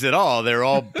titties at all. They're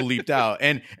all bleeped out.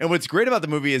 And what's great about the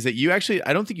movie is that you actually,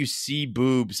 I don't think you see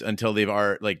boobs until they've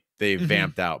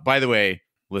vamped out. By the way,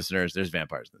 listeners, there's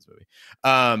vampires in this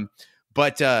movie.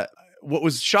 But what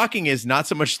was shocking is not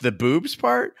so much the boobs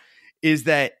part, is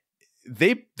that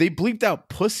they bleeped out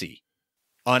pussy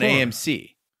on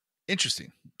AMC.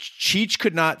 Interesting. Cheech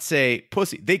could not say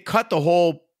pussy. They cut the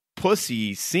whole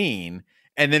pussy scene.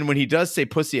 And then when he does say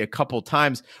pussy a couple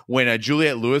times, when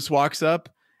Juliette Lewis walks up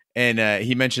and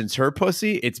he mentions her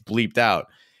pussy, it's bleeped out.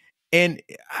 And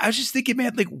I was just thinking,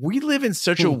 man, like we live in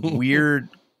such a weird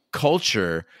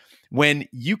culture when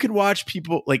you can watch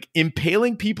people like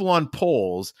impaling people on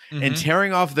poles and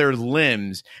tearing off their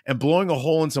limbs and blowing a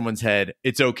hole in someone's head.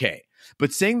 It's okay.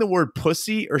 But saying the word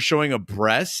pussy or showing a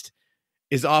breast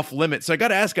is off limits. So I got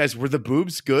to ask, guys, were the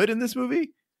boobs good in this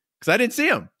movie? Because I didn't see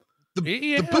them.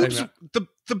 The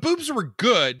boobs were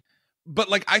good, but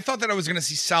like I thought that I was going to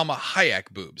see Salma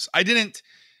Hayek boobs. I didn't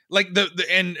like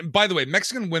and by the way,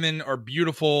 Mexican women are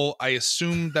beautiful. I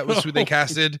assume that was who they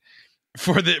casted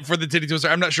for the titty twister.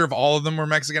 I'm not sure if all of them were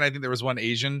Mexican. I think there was one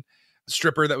Asian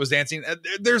stripper that was dancing.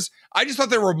 I just thought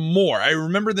there were more. I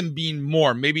remember them being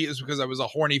more. Maybe it was because I was a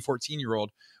horny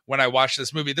 14-year-old when I watched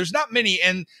this movie. There's not many,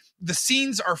 and the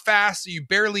scenes are fast, so you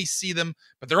barely see them,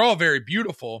 but they're all very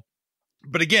beautiful.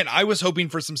 But again, I was hoping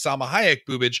for some Salma Hayek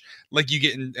boobage like you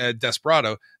get in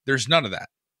Desperado. There's none of that.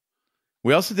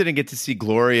 We also didn't get to see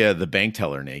Gloria, the bank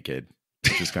teller, naked,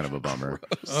 which is kind of a bummer.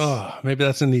 Oh, maybe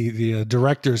that's in the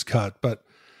director's cut. But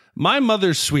my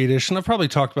mother's Swedish, and I've probably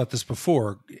talked about this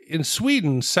before. In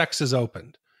Sweden, sex is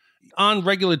opened. On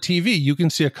regular TV, you can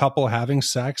see a couple having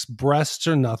sex, breasts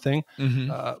or nothing.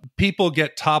 People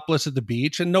get topless at the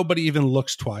beach, and nobody even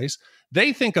looks twice.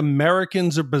 They think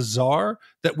Americans are bizarre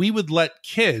that we would let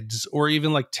kids or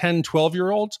even like 10,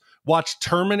 12-year-olds watch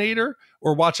Terminator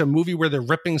or watch a movie where they're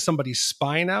ripping somebody's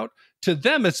spine out. To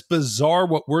them, it's bizarre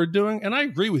what we're doing. And I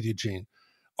agree with you, Gene.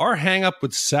 Our hang up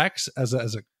with sex as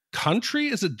a country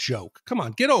is a joke. Come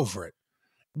on, get over it.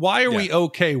 Why are we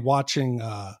okay watching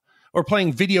or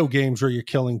playing video games where you're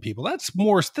killing people? That's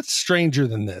stranger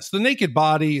than this. The naked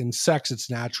body and sex, it's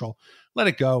natural. Let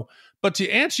it go. But to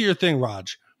answer your thing,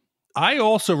 Raj, I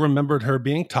also remembered her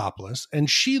being topless, and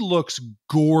she looks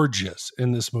gorgeous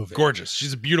in this movie. Gorgeous.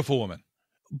 She's a beautiful woman.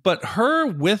 But her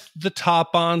with the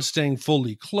top on, staying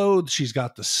fully clothed, she's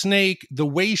got the snake, the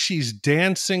way she's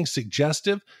dancing,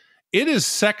 suggestive. It is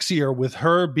sexier with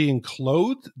her being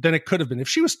clothed than it could have been. If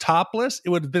she was topless, it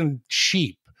would have been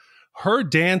cheap. Her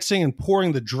dancing and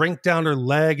pouring the drink down her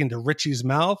leg into Richie's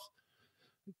mouth,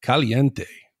 caliente.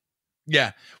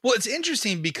 Yeah. Well, it's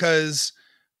interesting because,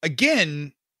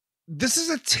 again, this is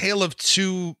a tale of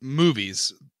two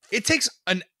movies. It takes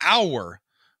an hour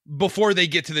before they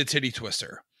get to the titty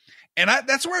twister. And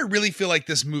that's where I really feel like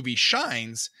this movie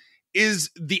shines, is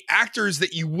the actors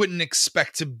that you wouldn't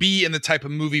expect to be in the type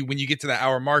of movie when you get to the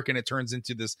hour mark and it turns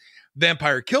into this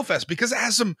vampire kill fest, because it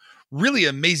has some really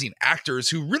amazing actors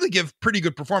who really give pretty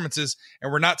good performances.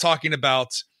 And we're not talking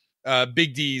about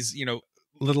Big D's,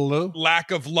 Little Lou,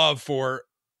 lack of love for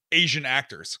Asian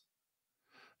actors.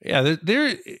 Yeah,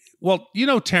 well,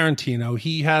 Tarantino,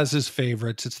 he has his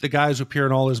favorites. It's the guys who appear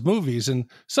in all his movies, and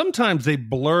sometimes they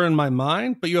blur in my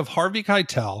mind, but you have Harvey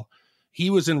Keitel. He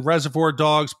was in Reservoir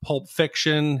Dogs, Pulp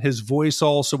Fiction. His voice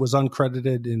also was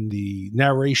uncredited in the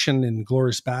narration in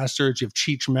Glorious Bastards. You have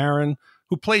Cheech Marin,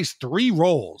 who plays 3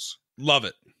 roles. Love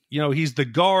it. He's the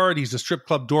guard, he's the strip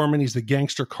club doorman, he's the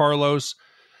gangster Carlos.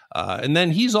 And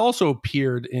then he's also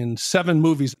appeared in 7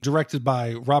 movies directed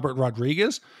by Robert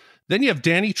Rodriguez. Then you have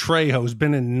Danny Trejo, who's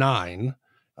been in 9.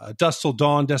 Dusk Till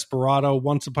Dawn, Desperado,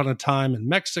 Once Upon a Time in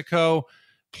Mexico,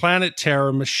 Planet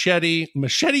Terror,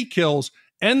 Machete Kills,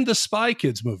 and the Spy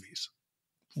Kids movies.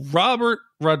 Robert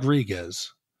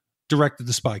Rodriguez directed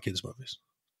the Spy Kids movies.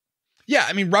 Yeah,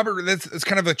 I mean, Robert, that's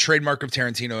kind of a trademark of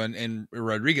Tarantino and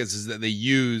Rodriguez, is that they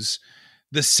use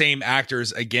the same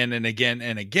actors again and again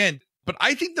and again. But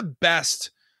I think the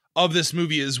best of this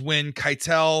movie is when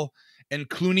Keitel and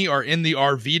Clooney are in the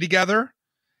RV together,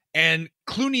 and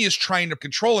Clooney is trying to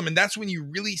control him. And that's when you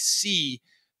really see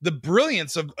the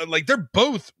brilliance of, they're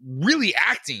both really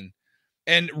acting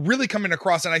and really coming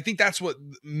across. And I think that's what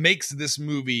makes this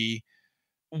movie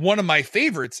one of my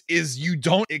favorites, is you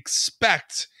don't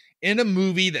expect in a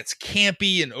movie that's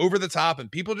campy and over the top, and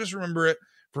people just remember it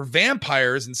for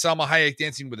vampires and Salma Hayek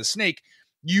dancing with a snake,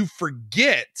 you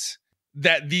forget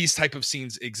that these type of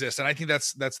scenes exist. And I think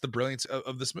that's the brilliance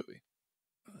of this movie.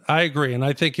 I agree. And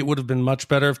I think it would have been much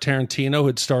better if Tarantino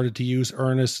had started to use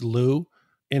Ernest Liu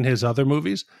in his other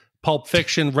movies, Pulp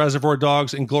Fiction, Reservoir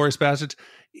Dogs, and Glorious Bastards.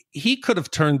 He could have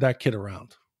turned that kid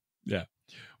around. Yeah.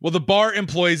 Well, the bar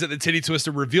employees at the Titty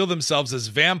Twister reveal themselves as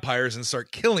vampires and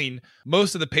start killing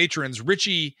most of the patrons.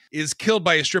 Richie is killed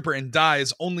by a stripper and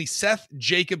dies. Only Seth,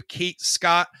 Jacob, Kate,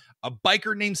 Scott, a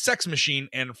biker named Sex Machine,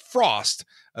 and Frost,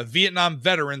 a Vietnam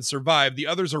veteran, survive. The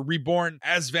others are reborn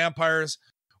as vampires.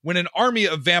 When an army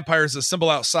of vampires assemble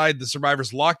outside, the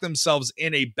survivors lock themselves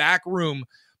in a back room,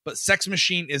 but Sex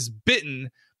Machine is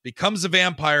bitten, becomes a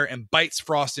vampire, and bites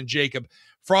Frost and Jacob.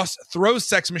 Frost throws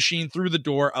Sex Machine through the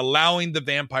door, allowing the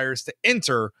vampires to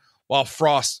enter, while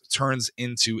Frost turns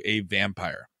into a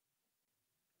vampire.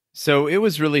 So it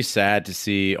was really sad to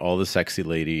see all the sexy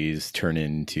ladies turn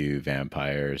into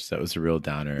vampires. That was a real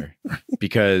downer,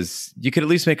 because you could at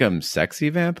least make them sexy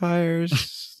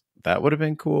vampires. That would have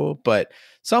been cool. But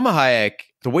Salma Hayek,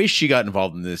 the way she got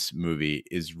involved in this movie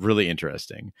is really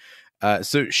interesting.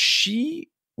 So she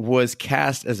was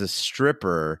cast as a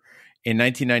stripper in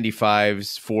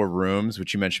 1995's 4 Rooms,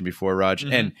 which you mentioned before, Raj,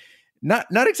 and not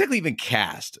exactly even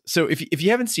cast. So if you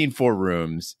haven't seen 4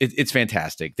 Rooms, it's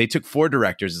fantastic. They took 4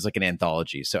 directors. It's like an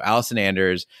anthology. So Allison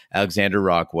Anders, Alexander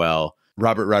Rockwell,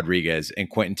 Robert Rodriguez, and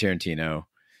Quentin Tarantino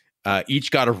each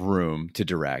got a room to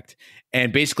direct.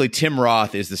 And basically Tim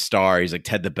Roth is the star. He's like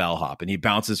Ted the Bellhop, and he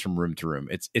bounces from room to room.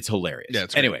 It's hilarious. Yeah,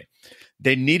 anyway,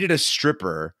 they needed a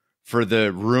stripper for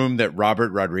the room that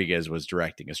Robert Rodriguez was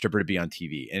directing, a stripper to be on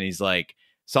TV. And he's like,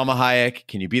 Salma Hayek,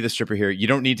 can you be the stripper here? You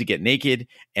don't need to get naked.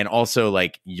 And also,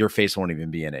 like, your face won't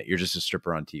even be in it. You're just a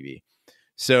stripper on TV.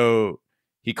 So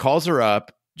he calls her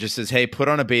up, just says, hey, put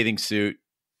on a bathing suit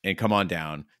and come on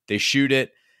down. They shoot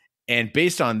it. And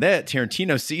based on that,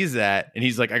 Tarantino sees that, and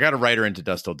he's like, I got to write her into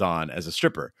Dusk Till Dawn as a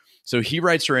stripper. So he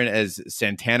writes her in as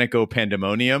Santanico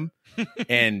Pandemonium,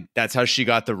 and that's how she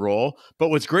got the role. But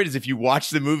what's great is if you watch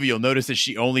the movie, you'll notice that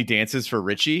she only dances for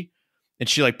Richie, and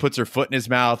she like puts her foot in his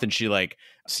mouth, and she like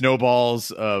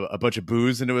snowballs a bunch of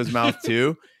booze into his mouth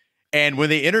too. And when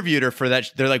they interviewed her for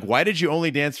that, they're like, why did you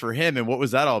only dance for him? And what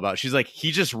was that all about? She's like,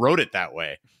 he just wrote it that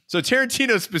way. So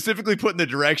Tarantino specifically put in the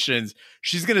directions,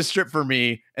 she's going to strip for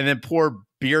me and then pour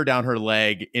beer down her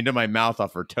leg into my mouth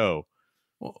off her toe.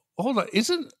 Well, hold on.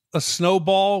 Isn't a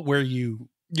snowball where you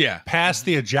pass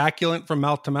the ejaculant from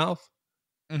mouth to mouth?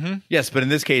 Mm-hmm. Yes, but in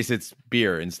this case, it's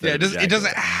beer instead of it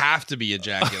doesn't have to be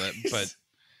ejaculate, but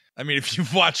I mean, if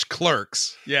you've watched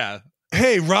Clerks, yeah.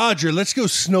 Hey, Roger, let's go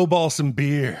snowball some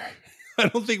beer. I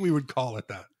don't think we would call it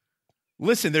that.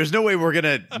 Listen, there's no way we're going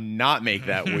to not make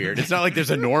that weird. It's not like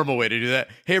there's a normal way to do that.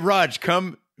 Hey, Raj,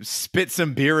 come spit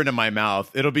some beer into my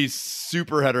mouth. It'll be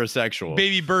super heterosexual.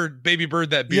 Baby bird,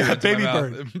 that beer. Yeah, into baby my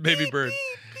bird. mouth. Baby bird.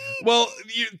 Well,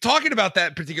 talking about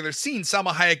that particular scene,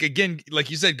 Salma Hayek, again, like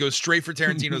you said, goes straight for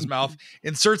Tarantino's mouth,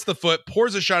 inserts the foot,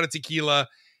 pours a shot of tequila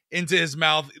into his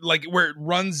mouth, like where it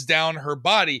runs down her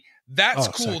body. That's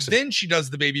cool. Sexy. Then she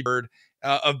does the baby bird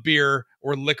of beer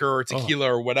or liquor or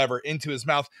tequila or whatever into his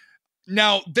mouth.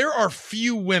 Now, there are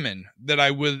few women that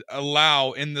I would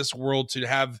allow in this world to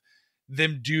have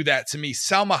them do that to me.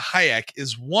 Salma Hayek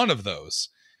is one of those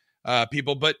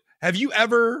people. But have you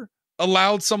ever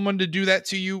allowed someone to do that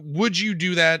to you? Would you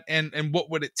do that? And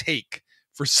what would it take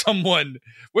for someone?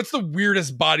 What's the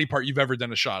weirdest body part you've ever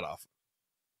done a shot off?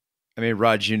 I mean,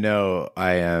 Raj, you know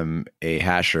I am a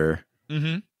hasher.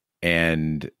 Mm-hmm.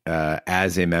 And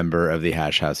as a member of the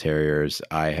Hash House Harriers,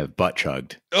 I have butt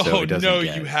chugged. Oh, no,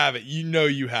 you haven't. You know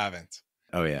you haven't.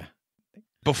 Oh, yeah.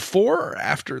 Before or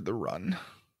after the run?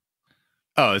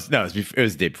 Oh, it was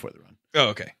the day before the run. Oh,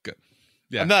 okay, good.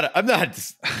 Yeah, I'm not.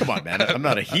 Come on, man. I'm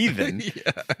not a heathen.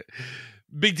 Yeah.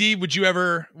 Big D, would you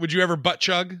ever butt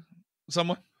chug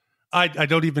someone? I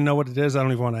don't even know what it is. I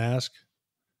don't even want to ask.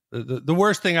 The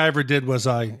worst thing I ever did was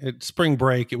at spring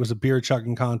break, it was a beer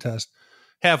chugging contest.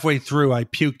 Halfway through, I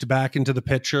puked back into the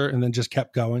pitcher and then just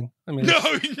kept going. I mean,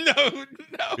 no.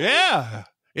 Yeah.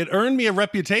 It earned me a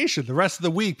reputation. The rest of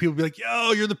the week, people would be like,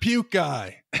 yo, you're the puke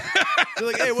guy. They're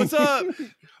like, hey, what's up?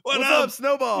 What's up,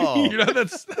 Snowball? You know,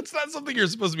 that's not something you're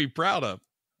supposed to be proud of.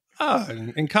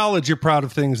 In college, you're proud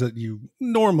of things that you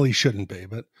normally shouldn't be,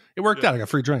 but it worked out. I got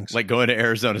free drinks. Like going to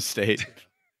Arizona State.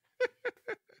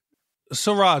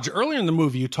 So, Raj, earlier in the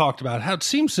movie, you talked about how it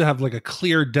seems to have like a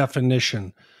clear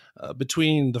definition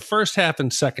between the first half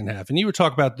and second half. And you were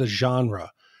talking about the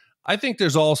genre. I think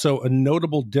there's also a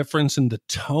notable difference in the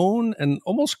tone and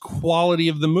almost quality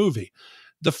of the movie.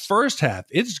 The first half,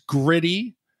 it's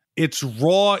gritty, it's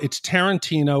raw, it's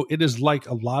Tarantino. It is like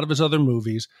a lot of his other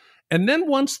movies. And then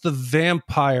once the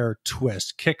vampire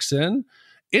twist kicks in,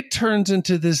 it turns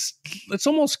into this, it's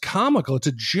almost comical. It's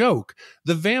a joke.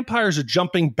 The vampires are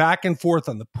jumping back and forth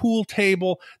on the pool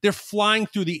table. They're flying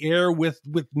through the air with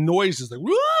noises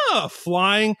like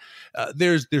flying.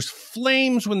 There's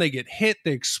flames when they get hit.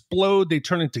 They explode. They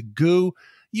turn into goo.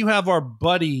 You have our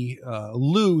buddy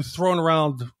Lou throwing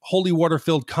around holy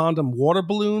water-filled condom water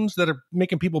balloons that are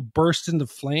making people burst into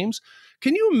flames.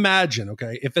 Can you imagine,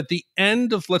 okay, if at the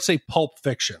end of, let's say, Pulp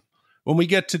Fiction, when we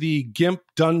get to the Gimp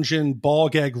Dungeon ball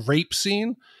gag rape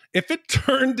scene, if it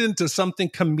turned into something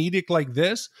comedic like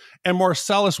this and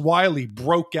Marcellus Wiley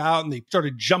broke out and they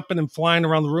started jumping and flying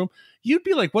around the room, you'd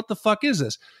be like, what the fuck is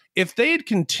this? If they had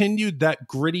continued that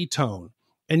gritty tone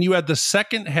and you had the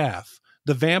second half,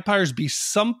 the vampires be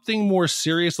something more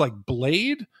serious like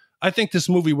Blade, I think this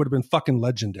movie would have been fucking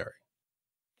legendary.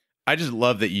 I just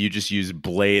love that you just use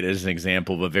Blade as an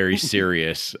example of a very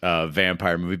serious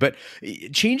vampire movie. But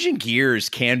changing gears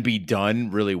can be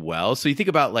done really well. So you think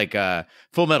about like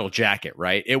Full Metal Jacket,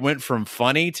 right? It went from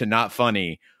funny to not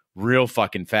funny real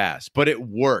fucking fast, but it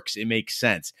works. It makes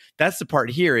sense. That's the part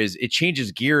here is it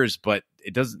changes gears, but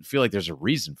it doesn't feel like there's a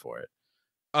reason for it.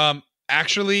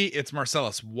 Actually, it's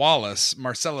Marcellus Wallace.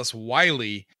 Marcellus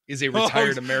Wiley is a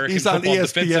retired American he's on football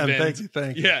ESPN. defensive end.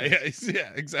 Thank you. Yeah,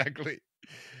 exactly.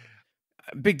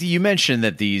 Big D, you mentioned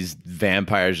that these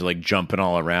vampires are like jumping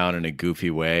all around in a goofy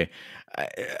way.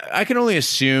 I can only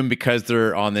assume because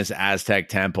they're on this Aztec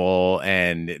temple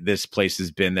and this place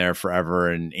has been there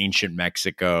forever in ancient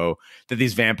Mexico that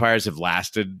these vampires have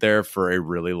lasted there for a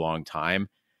really long time.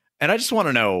 And I just want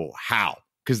to know how,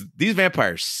 because these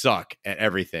vampires suck at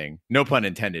everything. No pun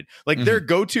intended. Like their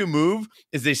go-to move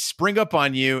is they spring up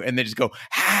on you and they just go,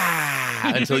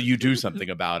 until you do something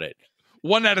about it.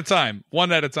 One at a time.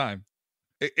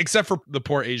 Except for the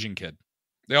poor Asian kid.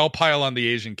 They all pile on the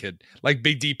Asian kid, like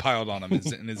Big D piled on him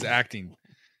in his acting.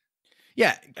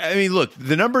 Yeah, I mean, look,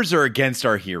 the numbers are against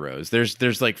our heroes.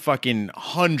 There's like fucking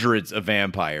hundreds of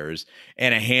vampires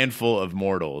and a handful of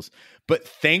mortals. But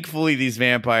thankfully, these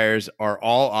vampires are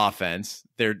all offense.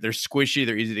 They're squishy.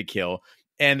 They're easy to kill.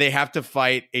 and they have to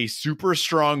fight a super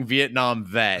strong Vietnam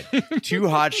vet, 2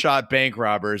 hotshot bank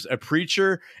robbers, a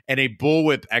preacher, and a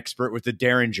bullwhip expert with a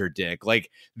Derringer dick. Like,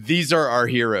 these are our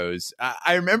heroes.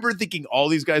 I remember thinking all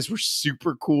these guys were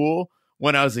super cool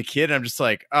when I was a kid. I'm just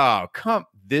like, oh,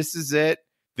 this is it.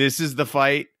 This is the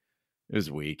fight. It was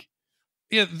weak.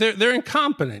 Yeah, they're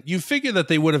incompetent. You figure that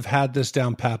they would have had this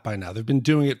down pat by now. They've been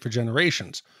doing it for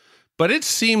generations. But it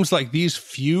seems like these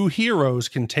few heroes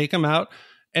can take them out.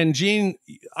 And Gene,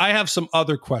 I have some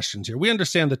other questions here. We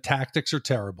understand the tactics are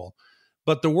terrible,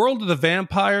 but the world of the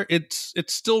vampire, it's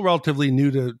still relatively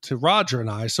new to Roger and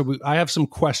I. So I have some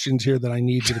questions here that I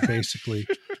need you to basically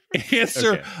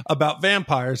answer about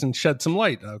vampires and shed some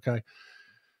light. Okay.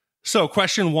 So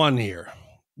question 1 here.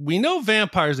 We know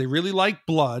vampires, they really like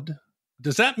blood.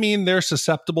 Does that mean they're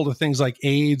susceptible to things like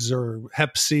AIDS or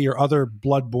Hep C or other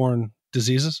bloodborne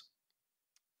diseases?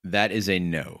 That is a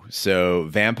no. So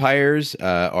vampires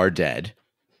are dead.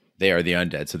 They are the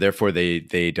undead. So therefore,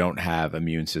 they don't have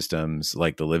immune systems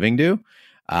like the living do,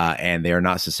 and they are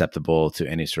not susceptible to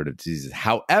any sort of diseases.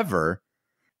 However,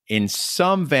 in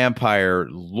some vampire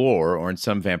lore or in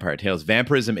some vampire tales,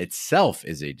 vampirism itself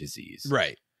is a disease.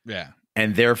 Right. Yeah.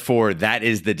 And therefore, that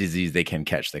is the disease they can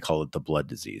catch. They call it the blood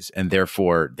disease. And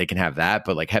therefore, they can have that.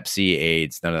 But like Hep C,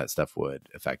 AIDS, none of that stuff would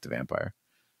affect a vampire.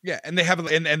 Yeah, and they have,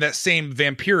 and that same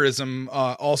vampirism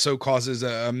also causes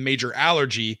a major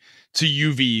allergy to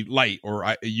UV light or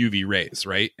UV rays,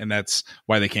 right? And that's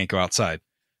why they can't go outside.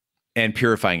 And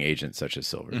purifying agents such as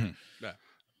silver. Mm-hmm. Yeah.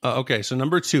 Okay, so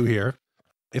number 2 here.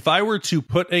 If I were to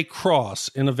put a cross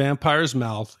in a vampire's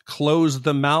mouth, close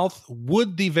the mouth,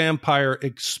 would the vampire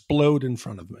explode in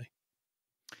front of me?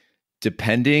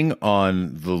 Depending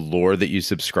on the lore that you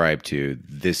subscribe to,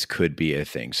 this could be a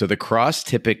thing. So the cross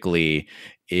typically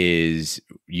is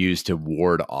used to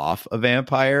ward off a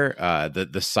vampire,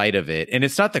 the sight of it. And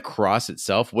it's not the cross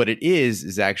itself. What it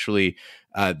is actually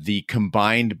the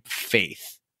combined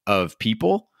faith of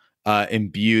people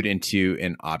imbued into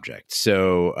an object.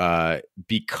 So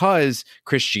because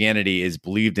Christianity is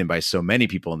believed in by so many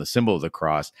people in the symbol of the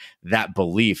cross, that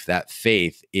belief, that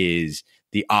faith is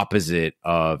the opposite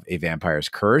of a vampire's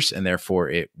curse, and therefore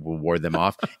it will ward them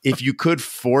off. If you could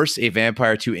force a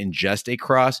vampire to ingest a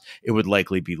cross, it would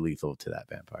likely be lethal to that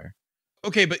vampire.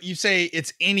 Okay, but you say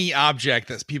it's any object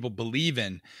that people believe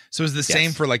in. So is the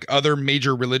same for like other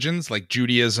major religions like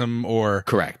Judaism or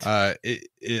correct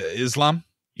Islam?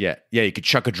 Yeah, you could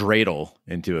chuck a dreidel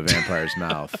into a vampire's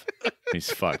mouth. He's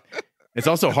fucked. It's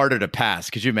also harder to pass.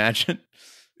 Could you imagine?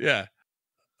 Yeah.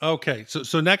 Okay,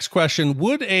 so next question.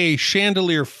 Would a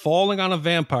chandelier falling on a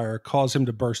vampire cause him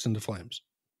to burst into flames?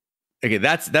 Okay,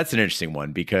 that's an interesting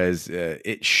one because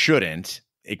it shouldn't,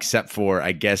 except for,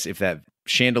 I guess, if that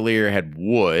chandelier had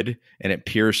wood and it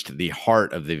pierced the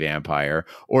heart of the vampire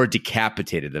or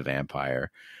decapitated the vampire.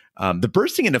 The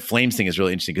bursting into flames thing is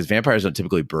really interesting because vampires don't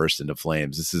typically burst into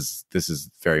flames. This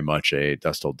is very much a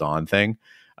Dusk Till Dawn thing.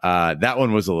 That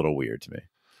one was a little weird to me.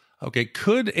 Okay,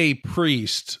 could a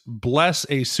priest bless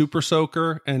a super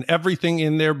soaker and everything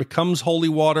in there becomes holy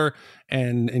water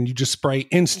and you just spray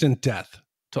instant death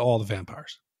to all the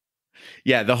vampires?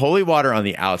 Yeah, the holy water on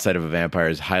the outside of a vampire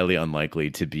is highly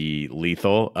unlikely to be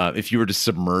lethal. If you were to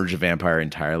submerge a vampire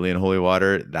entirely in holy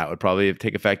water, that would probably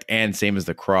take effect. And same as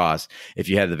the cross, if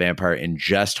you had the vampire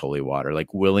ingest holy water,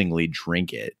 like willingly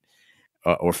drink it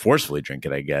or forcefully drink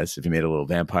it, I guess, if you made a little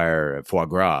vampire foie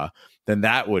gras, then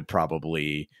that would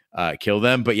probably kill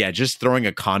them. But yeah, just throwing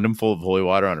a condom full of holy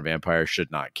water on a vampire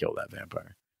should not kill that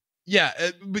vampire. Yeah,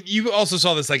 but you also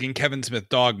saw this like in Kevin Smith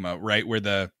Dogma, right? Where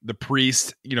the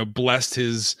priest, blessed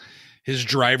his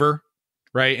driver,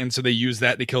 right? And so they used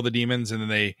that to kill the demons, and then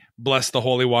they blessed the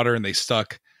holy water and they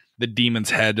stuck the demon's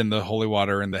head in the holy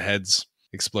water and the heads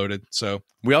exploded. So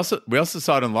we also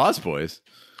saw it in Lost Boys.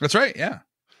 That's right, yeah.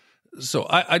 So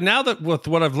I now that with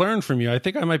what I've learned from you, I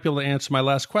think I might be able to answer my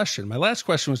last question. My last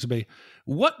question was to be,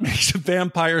 what makes a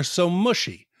vampire so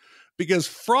mushy? Because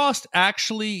Frost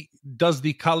actually does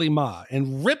the Kalima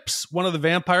and rips one of the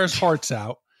vampire's hearts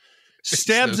out,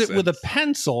 stabs it with a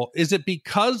pencil. Is it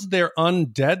because they're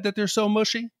undead that they're so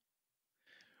mushy?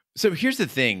 So here's the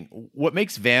thing. What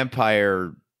makes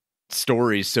vampire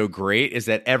stories so great is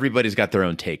that everybody's got their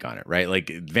own take on it, right? Like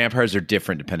vampires are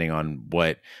different depending on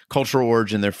what cultural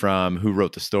origin they're from, who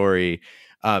wrote the story.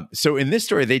 So in this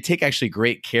story, they take actually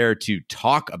great care to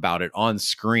talk about it on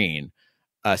screen.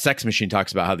 Sex Machine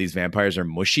talks about how these vampires are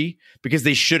mushy because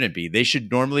they shouldn't be. They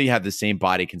should normally have the same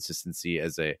body consistency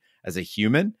as a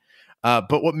human.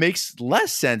 But what makes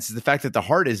less sense is the fact that the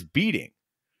heart is beating.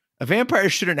 A vampire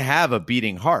shouldn't have a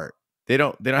beating heart. They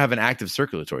don't have an active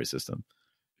circulatory system.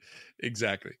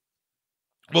 Exactly.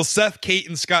 Well, Seth, Kate,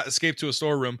 and Scott escape to a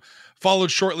storeroom,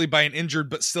 followed shortly by an injured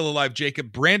but still alive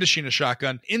Jacob brandishing a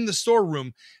shotgun. In the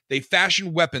storeroom, they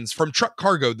fashion weapons from truck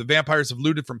cargo the vampires have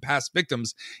looted from past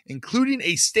victims, including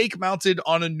a stake mounted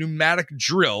on a pneumatic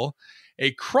drill,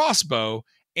 a crossbow,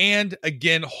 and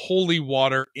again, holy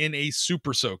water in a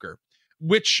super soaker,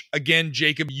 which again,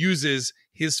 Jacob uses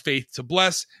his faith to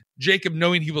bless. Jacob,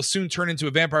 knowing he will soon turn into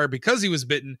a vampire because he was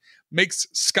bitten, makes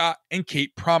Scott and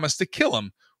Kate promise to kill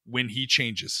him when he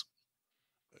changes.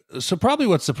 So probably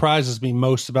what surprises me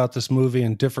most about this movie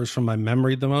and differs from my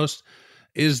memory the most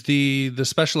is the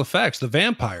special effects, the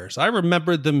vampires. I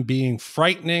remembered them being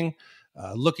frightening,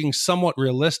 looking somewhat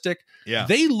realistic. Yeah.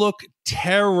 They look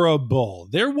terrible.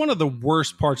 They're one of the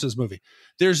worst parts of this movie.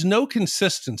 There's no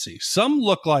consistency. Some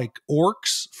look like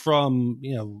orcs from,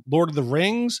 Lord of the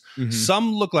Rings. Mm-hmm.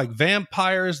 Some look like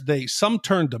vampires. Some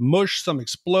turn to mush, some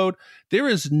explode. There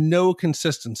is no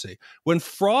consistency. When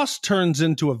Frost turns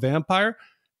into a vampire,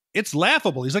 it's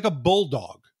laughable. He's like a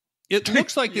bulldog. It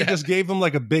looks like they just gave him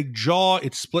like a big jaw.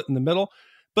 It's split in the middle.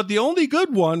 But the only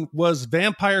good one was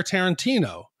Vampire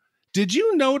Tarantino. Did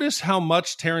you notice how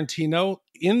much Tarantino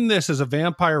in this as a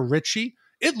vampire Richie?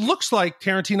 It looks like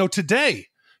Tarantino today.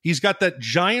 He's got that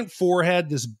giant forehead,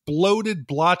 this bloated,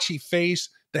 blotchy face,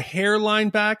 the hairline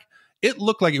back. It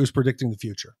looked like it was predicting the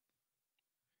future.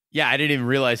 Yeah, I didn't even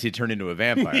realize he turned into a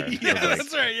vampire.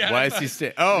 That's right. Yeah. Why is he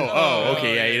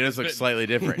okay. Yeah, he does look slightly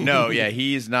different. No, yeah,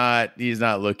 he's not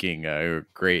looking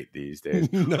great these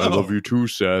days. No. I love you too,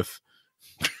 Seth.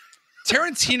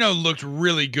 Tarantino looked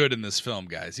really good in this film,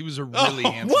 guys. He was a really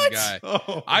handsome guy.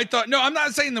 I thought, no, I'm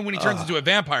not saying that when he turns into a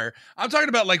vampire. I'm talking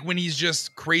about like when he's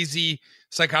just crazy,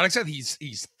 psychotic Seth.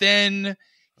 He's thin,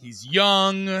 he's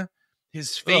young,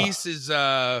 his face is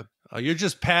you're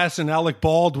just passing Alec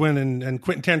Baldwin and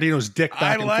Quentin Tarantino's dick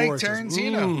back and forth. I like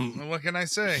Tarantino. What can I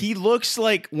say? He looks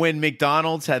like when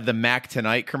McDonald's had the Mac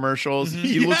Tonight commercials. Mm-hmm.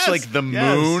 He looks like the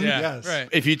moon. Yes. Right.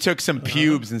 If you took some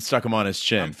pubes and stuck them on his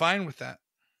chin. I'm fine with that.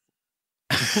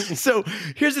 So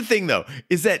here's the thing, though,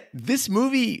 is that this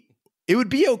movie, it would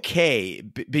be okay.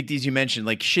 Big D's, you mentioned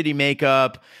like shitty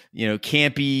makeup,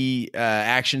 campy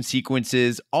action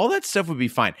sequences, all that stuff would be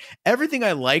fine. Everything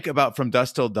I like about From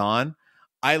Dusk Till Dawn,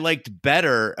 I liked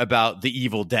better about The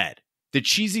Evil Dead. The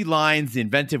cheesy lines, the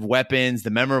inventive weapons, the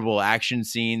memorable action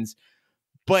scenes.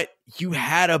 But you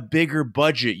had a bigger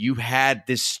budget. You had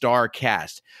this star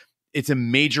cast. It's a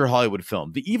major Hollywood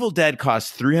film. The Evil Dead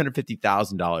cost $350,000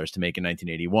 to make in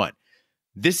 1981.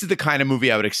 This is the kind of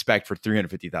movie I would expect for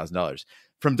 $350,000.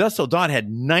 From Dusk Till Dawn had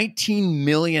 $19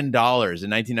 million in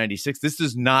 1996. This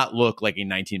does not look like a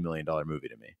 $19 million movie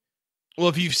to me. Well,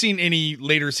 if you've seen any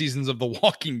later seasons of The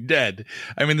Walking Dead,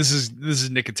 I mean, this is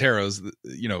Nicotero's,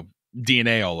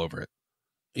 DNA all over it.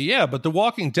 Yeah, but The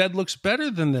Walking Dead looks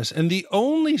better than this. And the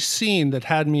only scene that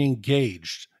had me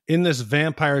engaged in this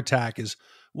vampire attack is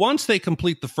once they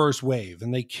complete the first wave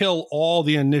and they kill all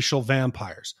the initial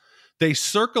vampires, they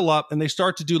circle up and they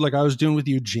start to do like I was doing with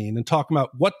Eugene and talking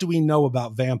about what do we know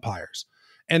about vampires?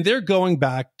 And they're going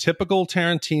back, typical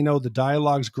Tarantino, the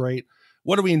dialogue's great.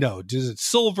 What do we know? Is it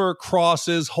silver,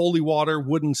 crosses, holy water,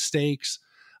 wooden stakes?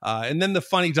 And then the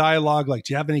funny dialogue, like,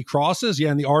 do you have any crosses?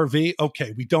 Yeah, in the RV?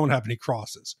 Okay, we don't have any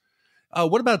crosses.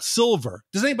 What about silver?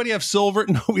 Does anybody have silver?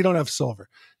 No, we don't have silver.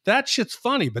 That shit's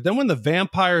funny. But then when the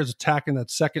vampires attacking that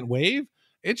second wave,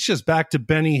 it's just back to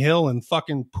Benny Hill and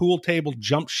fucking pool table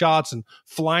jump shots and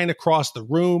flying across the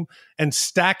room and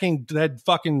stacking dead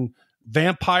fucking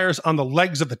vampires on the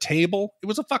legs of the table. It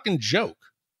was a fucking joke.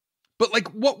 But like,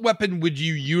 what weapon would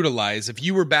you utilize if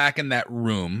you were back in that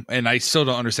room? And I still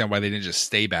don't understand why they didn't just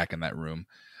stay back in that room.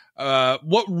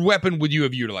 What weapon would you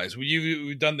have utilized? Would you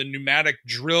have done the pneumatic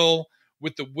drill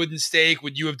with the wooden stake?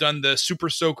 Would you have done the super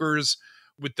soakers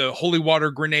with the holy water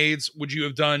grenades? Would you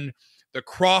have done the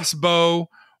crossbow,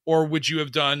 or would you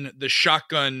have done the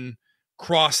shotgun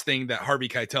cross thing that Harvey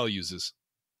Keitel uses?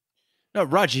 No,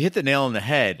 Raj, you hit the nail on the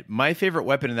head. My favorite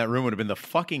weapon in that room would have been the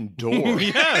fucking door.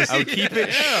 Yes. I would keep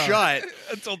it shut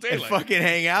until and daylight. fucking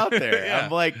hang out there. Yeah.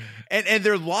 I'm like, and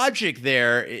their logic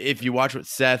there, if you watch what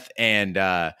Seth and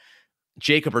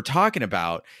Jacob are talking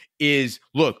about, is,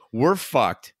 look, we're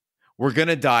fucked. We're going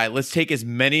to die. Let's take as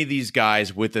many of these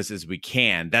guys with us as we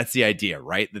can. That's the idea,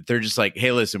 right? That they're just like,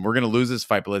 hey, listen, we're going to lose this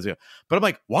fight, but let's go. But I'm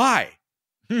like, why?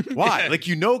 Why? Like,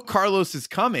 Carlos is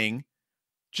coming.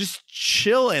 Just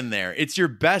chill in there. It's your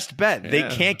best bet. Yeah.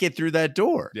 They can't get through that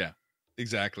door. Yeah,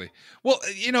 exactly. Well,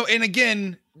 and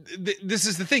again, this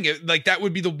is the thing. Like, that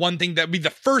would be the one thing, that would be the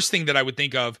first thing that I would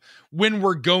think of when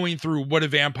we're going through what do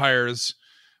vampires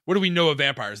What do we know of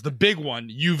vampires? The big one,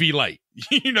 UV light.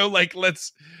 Like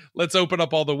let's open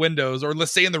up all the windows, or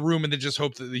let's stay in the room and then just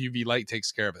hope that the UV light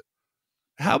takes care of it.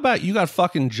 How about you got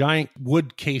fucking giant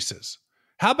wood cases?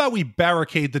 How about we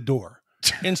barricade the door?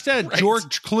 Instead, Right.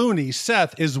 George Clooney,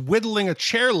 Seth, is whittling a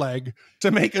chair leg to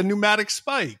make a pneumatic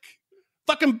spike.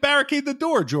 Fucking barricade the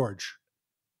door, George.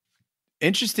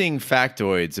 Interesting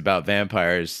factoids about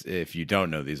vampires, if you don't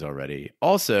know these already.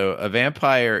 Also, a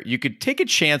vampire, you could take a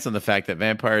chance on the fact that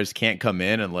vampires can't come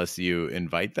in unless you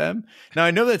invite them. Now,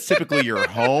 I know that's typically your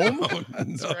home,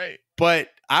 That's right. but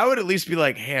I would at least be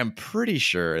like, hey, I'm pretty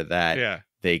sure that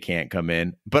they can't come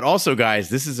in. But also, guys,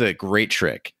 this is a great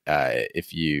trick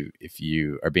if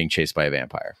you are being chased by a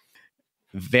vampire.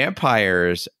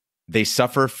 Vampires, they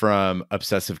suffer from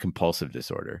obsessive compulsive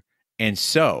disorder. And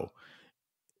so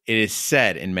it is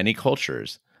said in many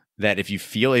cultures that if you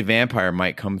feel a vampire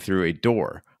might come through a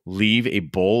door, leave a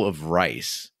bowl of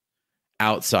rice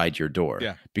outside your door.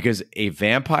 Yeah. Because a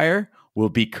vampire will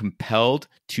be compelled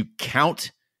to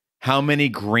count how many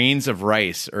grains of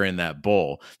rice are in that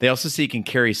bowl. They also say you can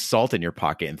carry salt in your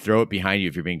pocket and throw it behind you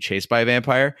if you're being chased by a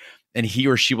vampire, and he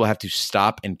or she will have to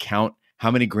stop and count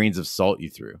how many grains of salt you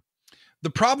threw.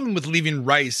 The problem with leaving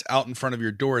rice out in front of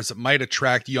your door is it might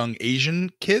attract young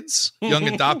Asian kids, young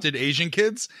adopted Asian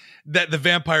kids that the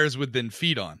vampires would then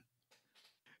feed on.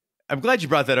 I'm glad you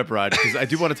brought that up, Rod, because I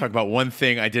do want to talk about one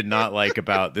thing I did not like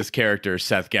about this character,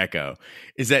 Seth Gecko,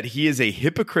 is that he is a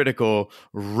hypocritical,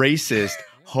 racist,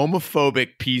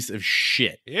 homophobic piece of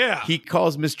shit. Yeah. He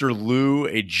calls Mr. Liu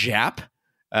a Jap,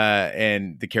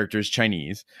 and the character is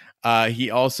Chinese. He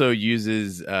also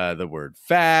uses the word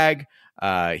fag.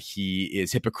 He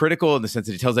is hypocritical in the sense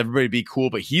that he tells everybody to be cool,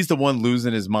 but he's the one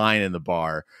losing his mind in the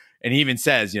bar. And he even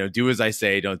says, do as I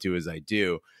say, don't do as I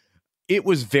do. It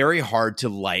was very hard to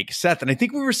like Seth. And I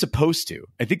think we were supposed to.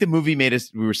 I think the movie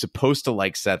we were supposed to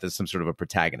like Seth as some sort of a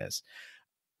protagonist.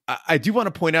 I do want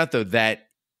to point out, though, that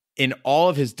in all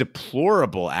of his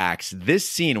deplorable acts, this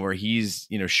scene where he's,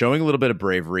 showing a little bit of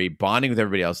bravery, bonding with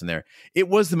everybody else in there, it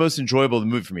was the most enjoyable of the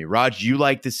movie for me. Raj, you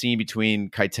like the scene between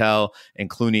Keitel and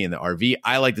Clooney in the RV.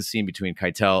 I like the scene between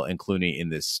Keitel and Clooney in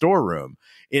this storeroom.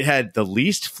 It had the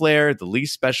least flair, the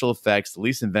least special effects, the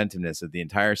least inventiveness of the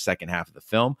entire second half of the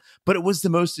film, but it was the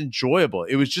most enjoyable.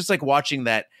 It was just like watching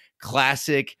that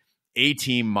classic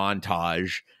A-Team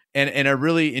montage, and I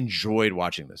really enjoyed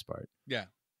watching this part. Yeah.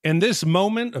 And this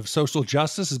moment of social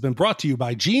justice has been brought to you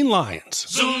by Gene Lyons.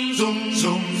 Zoom, zoom,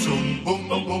 zoom, zoom, boom,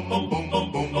 boom, boom, boom, boom,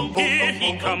 boom, boom, boom. Here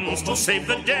he comes to save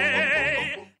the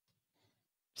day.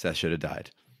 Seth should have died.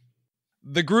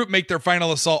 The group make their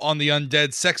final assault on the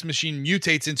undead. Sex Machine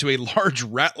mutates into a large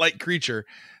rat-like creature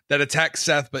that attacks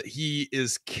Seth, but he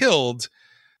is killed.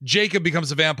 Jacob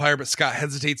becomes a vampire, but Scott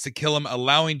hesitates to kill him,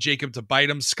 allowing Jacob to bite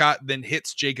him. Scott then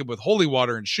hits Jacob with holy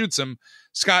water and shoots him.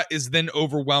 Scott is then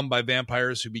overwhelmed by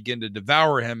vampires who begin to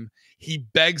devour him. He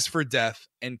begs for death,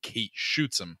 and Kate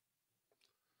shoots him.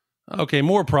 Okay,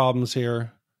 more problems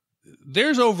here.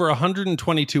 There's over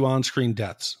 122 on-screen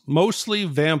deaths, mostly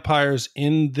vampires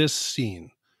in this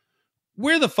scene.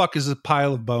 Where the fuck is the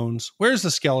pile of bones? Where's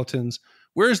the skeletons?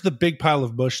 Where's the big pile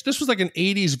of bush? This was like an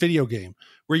 80s video game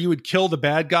where you would kill the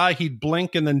bad guy, he'd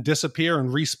blink and then disappear and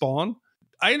respawn.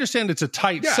 I understand it's a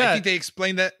tight set. I think they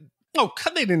explained that. Oh,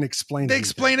 they didn't explain it. They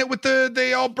explain it with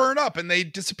they all burn up and they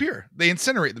disappear. They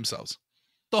incinerate themselves.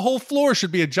 The whole floor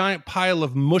should be a giant pile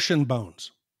of mush and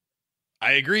bones.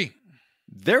 I agree.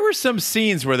 There were some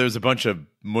scenes where there was a bunch of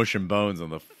mush and bones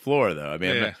on the floor, though. I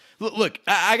mean, look,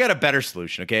 I got a better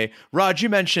solution, okay? Raj, you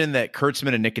mentioned that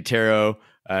Kurtzman and Nicotero,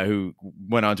 who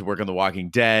went on to work on The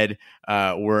Walking Dead,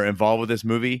 were involved with this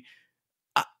movie.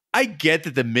 I get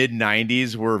that the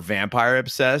mid-90s were vampire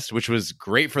obsessed, which was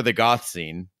great for the goth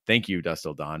scene. Thank you, Dusk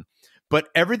Till Dawn. But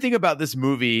everything about this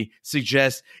movie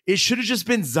suggests it should have just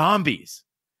been zombies.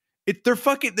 They're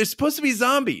supposed to be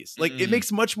zombies. Like, it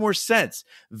makes much more sense.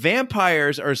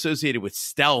 Vampires are associated with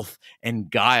stealth and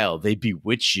guile. They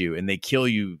bewitch you and they kill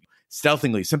you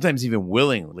stealthily, sometimes even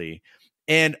willingly.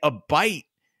 And a bite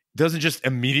doesn't just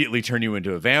immediately turn you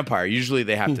into a vampire. Usually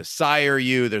they have to sire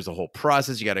you. There's a whole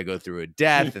process. You got to go through a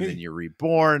death and then you're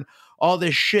reborn. All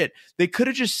this shit. They could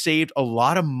have just saved a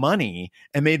lot of money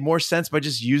and made more sense by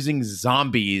just using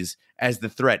zombies as the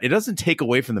threat. It doesn't take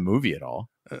away from the movie at all.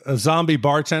 A zombie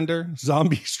bartender,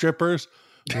 zombie strippers.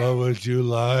 What would you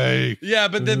like? Yeah,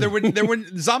 but then there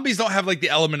would zombies don't have like the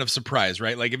element of surprise,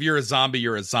 right? Like if you're a zombie,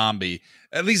 you're a zombie.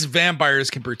 At least vampires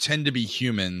can pretend to be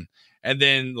human. And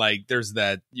then like there's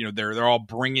that, they're all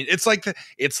bringing it's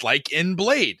like in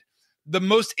Blade. The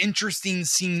most interesting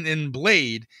scene in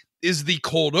Blade is the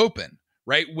cold open,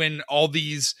 right? When all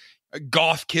these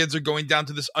goth kids are going down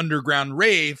to this underground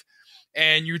rave.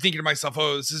 And you're thinking to myself,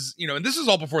 oh, this is, and this is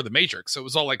all before the Matrix. So it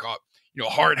was all like,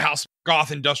 hard house,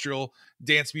 goth, industrial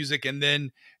dance music. And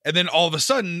then all of a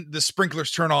sudden the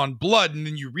sprinklers turn on blood. And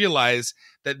then you realize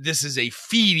that this is a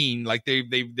feeding, like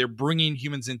they're bringing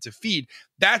humans in to feed.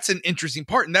 That's an interesting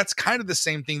part. And that's kind of the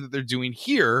same thing that they're doing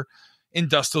here in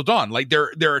Dusk Till Dawn. Like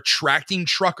they're attracting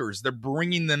truckers. They're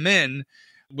bringing them in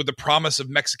with the promise of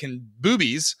Mexican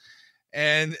boobies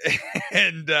and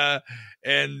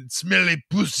smelly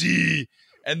pussy.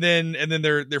 And then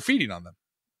they're feeding on them.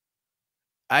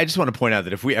 I just want to point out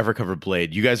that if we ever cover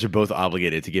Blade, you guys are both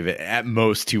obligated to give it at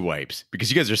most 2 wipes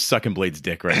because you guys are sucking Blade's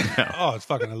dick right now. Oh, it's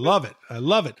fucking, I love it. I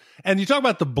love it. And you talk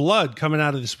about the blood coming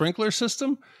out of the sprinkler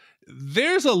system.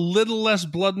 There's a little less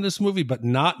blood in this movie, but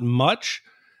not much.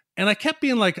 And I kept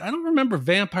being like, I don't remember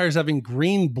vampires having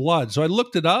green blood. So I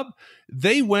looked it up.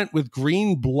 They went with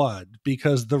green blood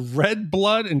because the red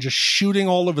blood and just shooting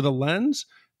all over the lens,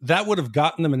 that would have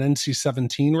gotten them an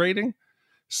NC-17 rating.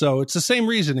 So it's the same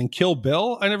reason in Kill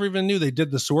Bill. I never even knew they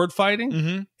did the sword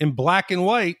fighting in black and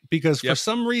white because for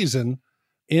some reason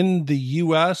in the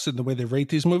US and the way they rate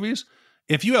these movies,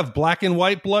 if you have black and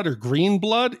white blood or green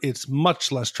blood, it's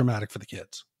much less traumatic for the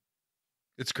kids.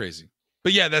 It's crazy.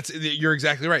 But yeah, you're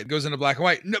exactly right. It goes into black and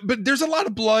white. No, but there's a lot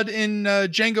of blood in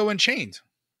Django Unchained,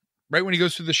 right? When he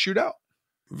goes through the shootout.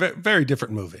 Very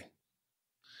different movie.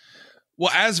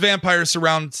 Well, as vampires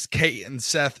surround Kate and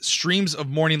Seth, streams of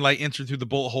morning light enter through the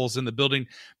bullet holes in the building,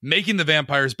 making the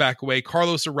vampires back away.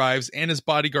 Carlos arrives and his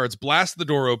bodyguards blast the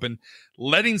door open,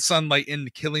 letting sunlight in,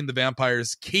 killing the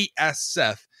vampires. Kate asks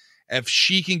Seth if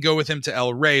she can go with him to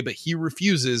El Rey, but he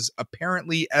refuses,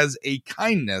 apparently as a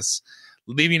kindness,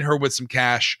 leaving her with some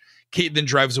cash. Kate then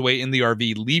drives away in the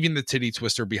RV, leaving the titty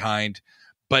twister behind.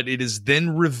 But it is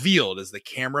then revealed as the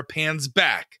camera pans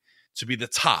back to be the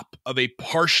top of a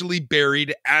partially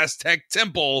buried Aztec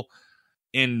temple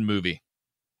in movie.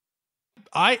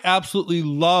 I absolutely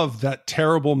love that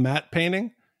terrible matte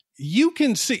painting. You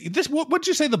can see this. What'd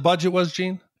you say the budget was,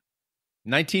 Gene?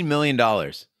 $19 million.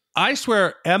 I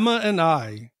swear, Emma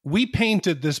and we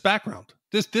painted this background.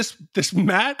 This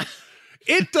matte.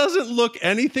 It doesn't look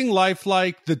anything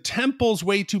lifelike. The temple's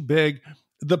way too big.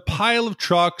 The pile of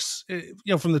trucks,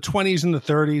 from the 20s and the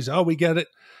 30s. Oh, we get it.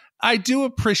 I do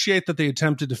appreciate that they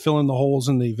attempted to fill in the holes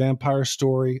in the vampire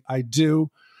story. I do.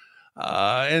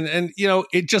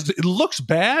 It looks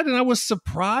bad. And I was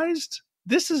surprised.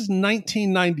 This is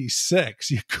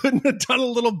 1996. You couldn't have done a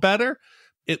little better.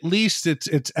 At least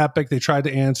it's epic. They tried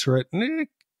to answer it and it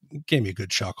gave me a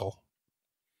good chuckle.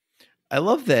 I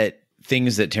love that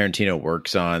things that Tarantino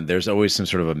works on, there's always some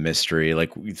sort of a mystery.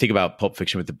 Like you think about Pulp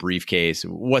Fiction with the briefcase.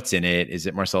 What's in it? Is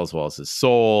it Marcellus Wallace's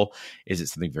soul? Is it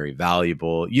something very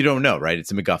valuable? You don't know, right?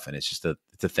 It's a MacGuffin. It's just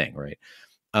it's a thing, right?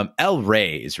 El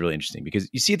Rey is really interesting because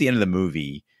you see at the end of the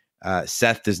movie,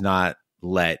 Seth does not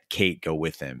let Kate go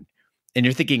with him. And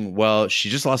you're thinking, well, she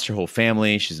just lost her whole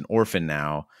family. She's an orphan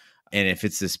now. And if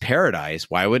it's this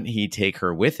paradise, why wouldn't he take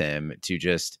her with him to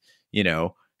just,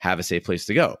 have a safe place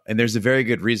to go? And there's a very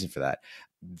good reason for that.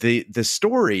 The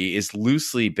story is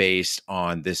loosely based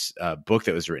on this book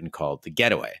that was written called The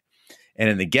Getaway. And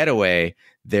in The Getaway,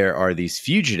 there are these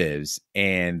fugitives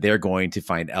and they're going to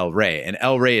find El Rey. And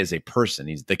El Rey is a person.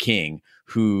 He's the king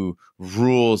who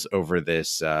rules over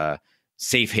this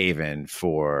safe haven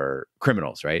for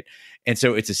criminals, right? And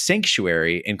so it's a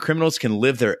sanctuary and criminals can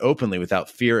live there openly without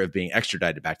fear of being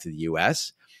extradited back to the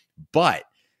US. But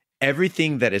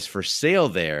everything that is for sale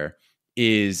there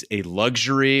is a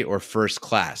luxury or first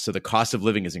class. So the cost of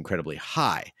living is incredibly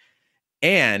high.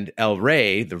 And El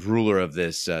Rey, the ruler of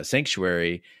this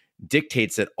sanctuary,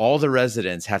 dictates that all the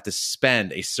residents have to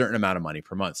spend a certain amount of money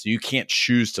per month. So you can't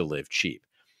choose to live cheap.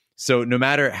 So no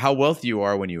matter how wealthy you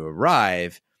are when you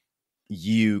arrive,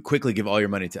 you quickly give all your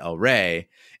money to El Rey.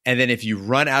 And then if you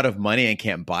run out of money and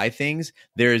can't buy things,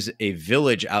 there's a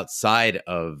village outside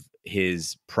of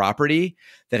his property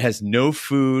that has no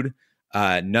food,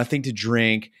 nothing to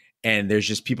drink, and there's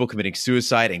just people committing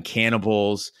suicide and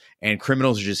cannibals, and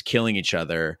criminals are just killing each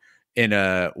other in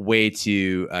a way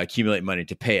to accumulate money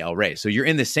to pay El Rey. So you're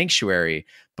in the sanctuary,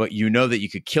 but you know that you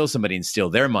could kill somebody and steal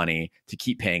their money to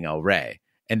keep paying El Rey.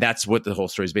 And that's what the whole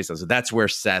story is based on. So that's where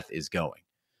Seth is going.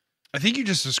 I think you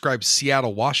just described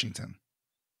Seattle, Washington.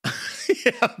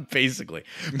 Yeah, basically.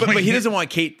 But he doesn't want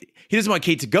Kate. He doesn't want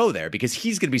Kate to go there because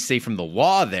he's going to be safe from the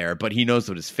law there. But he knows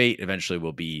what his fate eventually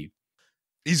will be.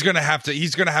 He's going to have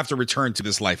to return to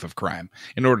this life of crime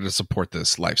in order to support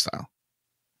this lifestyle.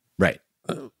 Right.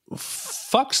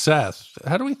 Fuck Seth.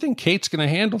 How do we think Kate's going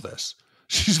to handle this?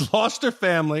 She's lost her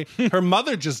family. Her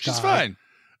mother just died. She's fine.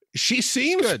 She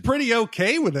seems pretty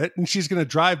okay with it, and she's going to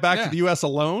drive back to the U.S.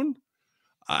 alone.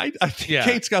 I think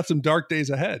Kate's got some dark days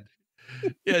ahead.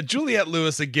 Yeah, Juliette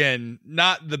Lewis, again,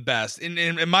 not the best.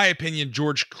 In my opinion,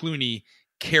 George Clooney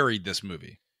carried this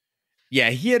movie.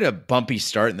 Yeah, he had a bumpy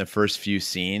start in the first few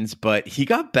scenes, but he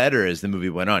got better as the movie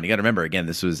went on. You got to remember, again,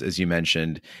 this was, as you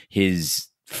mentioned, his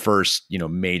first,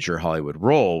 major Hollywood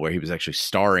role where he was actually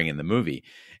starring in the movie.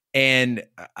 And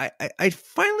I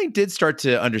finally did start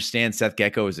to understand Seth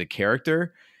Gecko as a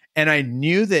character. And I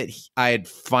knew that I had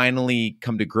finally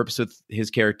come to grips with his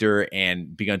character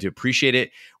and begun to appreciate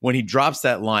it when he drops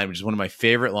that line, which is one of my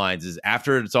favorite lines, is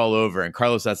after it's all over and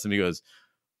Carlos asks him, he goes,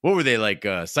 what were they, like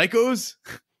psychos?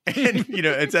 And,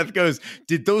 and Seth goes,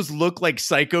 did those look like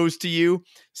psychos to you?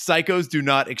 Psychos do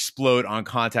not explode on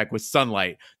contact with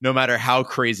sunlight, no matter how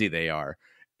crazy they are.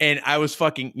 And I was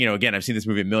fucking, again, I've seen this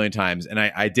movie a million times, and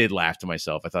I did laugh to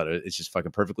myself. I thought it's just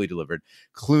fucking perfectly delivered.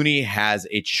 Clooney has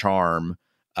a charm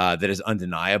that is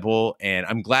undeniable, and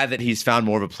I'm glad that he's found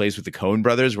more of a place with the Coen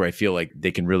brothers where I feel like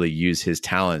they can really use his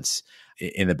talents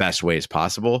in the best ways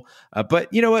possible.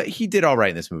 But you know what? He did all right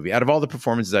in this movie. Out of all the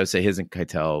performances, I would say his and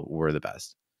Keitel were the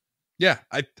best. Yeah,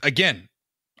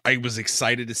 I was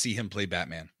excited to see him play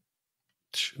Batman.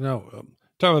 No,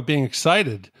 talking about being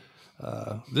excited.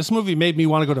 This movie made me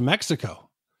want to go to Mexico.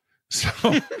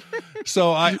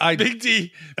 So I Big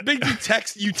D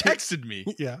texted me.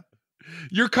 Yeah.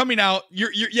 You're coming out.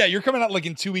 You're coming out like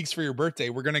in 2 weeks for your birthday.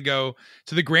 We're gonna go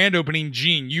to the grand opening.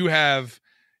 Gene, you've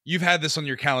had this on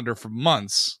your calendar for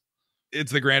months.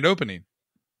 It's the grand opening.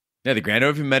 Yeah, the grand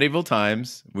opening Medieval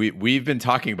Times. We've been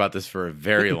talking about this for a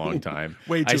very long time.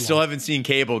 I still haven't seen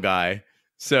Cable Guy.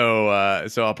 So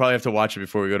I'll probably have to watch it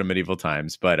before we go to Medieval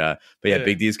Times. But yeah,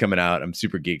 Big D is coming out. I'm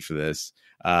super geeked for this.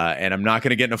 And I'm not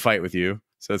going to get in a fight with you.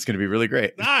 So it's going to be really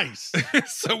great. Nice.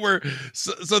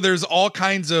 So there's all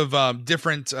kinds of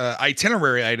different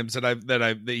itinerary items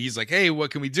that he's like, hey,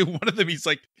 what can we do? One of them, he's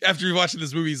like, after you're watching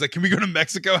this movie, he's like, can we go to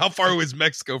Mexico? How far away is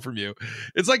Mexico from you?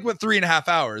 It's like, 3.5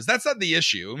 hours? That's not the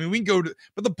issue. I mean, we can go to,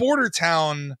 but the border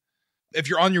town, if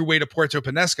you're on your way to Puerto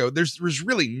Peñasco, there's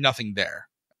really nothing there.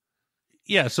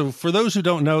 Yeah, so for those who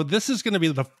don't know, this is going to be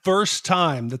the first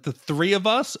time that the three of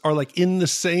us are like in the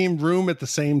same room at the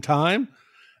same time.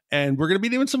 And we're going to be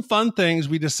doing some fun things.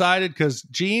 We decided because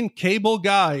Gene, Cable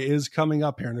Guy is coming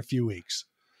up here in a few weeks.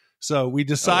 So we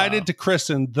decided to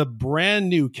christen the brand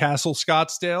new Castle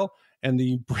Scottsdale and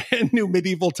the brand new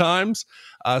Medieval Times.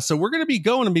 So we're going to be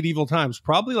going to Medieval Times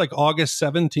probably like August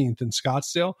 17th in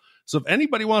Scottsdale. So if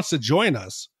anybody wants to join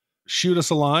us, shoot us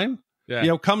a line.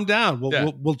 Yeah. Come down.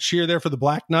 We'll cheer there for the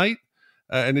Black Knight.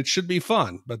 And it should be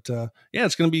fun. But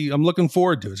it's going to be, I'm looking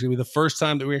forward to it. It's going to be the first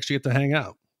time that we actually get to hang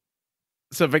out.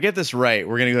 So if I get this right,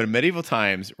 we're going to go to Medieval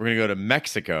Times. We're going to go to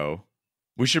Mexico.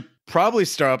 We should probably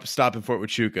stop in Fort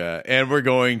Huachuca, and we're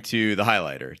going to the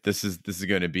Highlighter. This is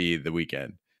going to be the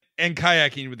weekend. And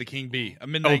kayaking with the King Bee. A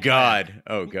midnight kayak.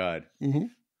 Oh God.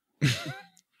 Mm-hmm.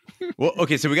 Well,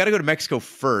 okay, so we got to go to Mexico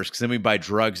first, because then we buy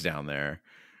drugs down there.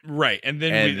 Right, and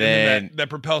then that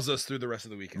propels us through the rest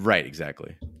of the weekend. Right,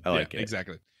 exactly. I like it.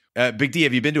 Exactly. Big D,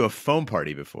 have you been to a foam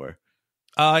party before?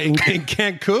 In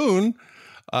Cancun.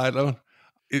 I don't.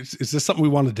 Is this something we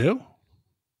want to do?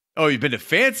 Oh, you've been to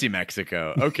fancy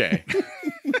Mexico. Okay.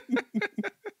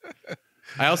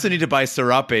 I also need to buy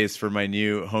serapes for my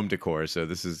new home decor, so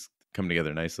this is coming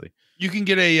together nicely. You can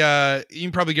get you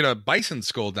can probably get a bison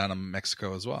skull down in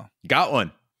Mexico as well. Got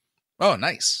one. Oh,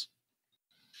 nice.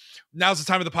 Now's the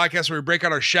time of the podcast where we break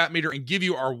out our Shat meter and give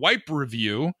you our wipe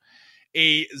review.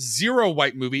 A zero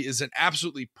wipe movie is an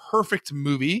absolutely perfect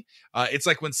movie. It's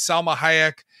like when Salma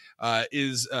Hayek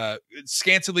is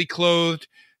scantily clothed,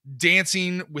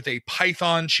 dancing with a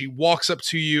python. She walks up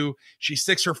to you, she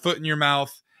sticks her foot in your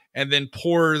mouth, and then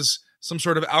pours some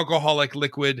sort of alcoholic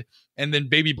liquid, and then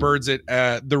baby birds it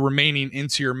the remaining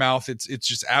into your mouth. It's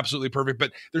just absolutely perfect.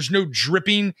 But there's no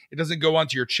dripping. It doesn't go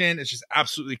onto your chin. It's just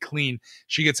absolutely clean.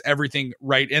 She gets everything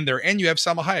right in there, and you have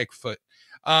Salma Hayek foot.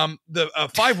 The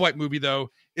 5 wipe movie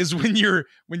though is when you're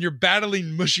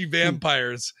battling mushy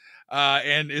vampires,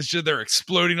 and it's just they're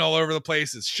exploding all over the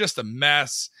place. It's just a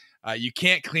mess. You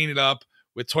can't clean it up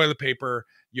with toilet paper.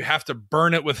 You have to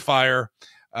burn it with fire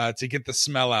to get the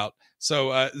smell out.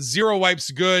 So 0 wipes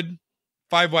good,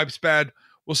 5 wipes bad.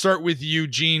 We'll start with you,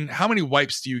 Gene. How many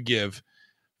wipes do you give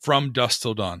from Dusk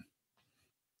Till Dawn?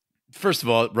 First of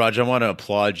all, Raj, I want to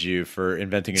applaud you for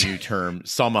inventing a new term,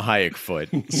 Salma Hayek foot.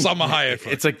 Salma Hayek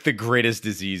foot. It's like the greatest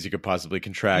disease you could possibly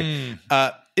contract.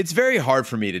 It's very hard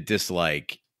for me to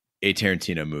dislike a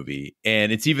Tarantino movie,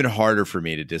 and it's even harder for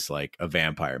me to dislike a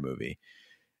vampire movie.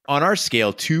 On our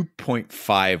scale,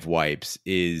 2.5 wipes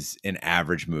is an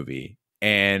average movie.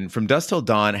 And From Dusk Till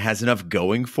Dawn has enough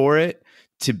going for it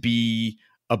to be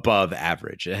above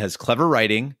average. It has clever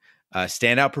writing,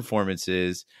 standout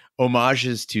performances,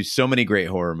 homages to so many great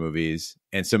horror movies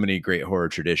and so many great horror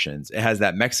traditions. It has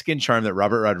that Mexican charm that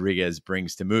Robert Rodriguez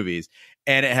brings to movies,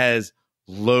 and it has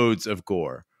loads of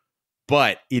gore.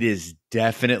 But it is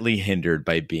definitely hindered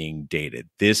by being dated.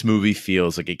 This movie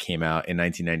feels like it came out in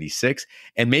 1996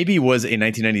 and maybe was a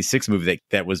 1996 movie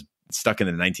that was stuck in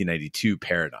the 1992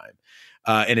 paradigm.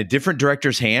 In a different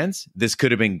director's hands, this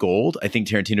could have been gold. I think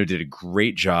Tarantino did a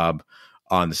great job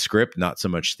on the script, not so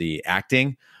much the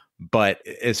acting. But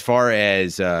as far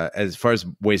as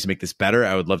ways to make this better,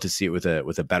 I would love to see it with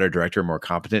a better director, a more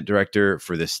competent director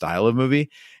for this style of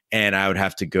movie. And I would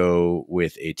have to go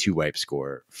with a 2-wipe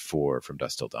score for From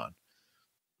Dusk Till Dawn.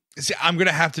 See, I'm going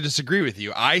to have to disagree with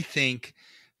you. I think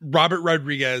Robert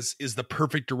Rodriguez is the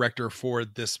perfect director for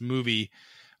this movie.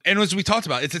 And as we talked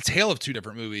about, it's a tale of two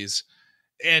different movies.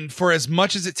 And for as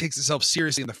much as it takes itself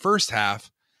seriously in the first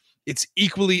half, it's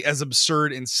equally as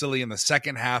absurd and silly in the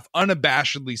second half,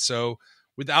 unabashedly so,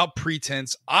 without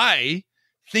pretense. I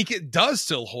think it does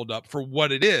still hold up for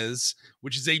what it is,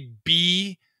 which is a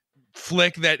B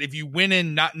flick that if you went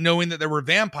in not knowing that there were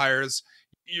vampires,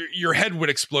 your head would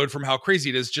explode from how crazy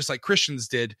it is, just like Christians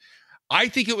did. I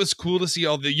think it was cool to see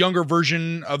all the younger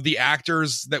version of the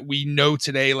actors that we know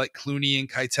today, like Clooney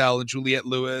and Keitel and Juliette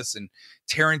Lewis and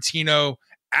Tarantino,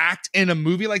 act in a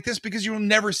movie like this, because you will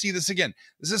never see this again.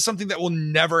 This is something that will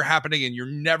never happen again. You're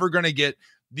never going to get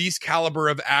these caliber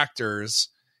of actors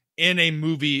in a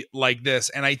movie like this.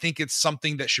 And I think it's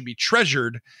something that should be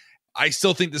treasured. I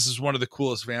still think this is one of the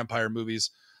coolest vampire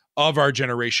movies of our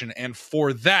generation. And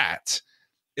for that,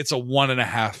 it's a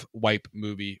 1.5 wipe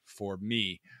movie for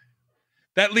me.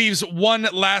 That leaves one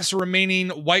last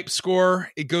remaining wipe score.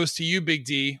 It goes to you, Big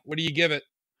D. What do you give it?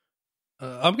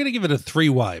 I'm going to give it a 3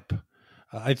 wipe.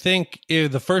 I think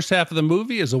the first half of the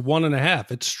movie is a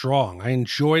 1.5. It's strong. I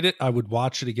enjoyed it. I would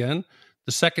watch it again.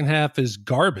 The second half is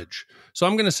garbage. So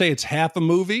I'm going to say it's half a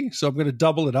movie. So I'm going to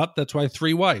double it up. That's why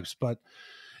 3 wipes. But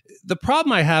the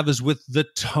problem I have is with the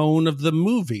tone of the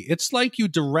movie. It's like you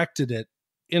directed it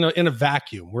in a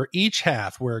vacuum, where each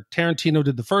half, where Tarantino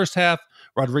did the first half,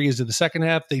 Rodriguez did the second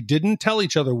half, they didn't tell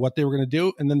each other what they were going to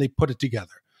do, and then they put it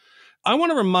together. I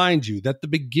want to remind you that the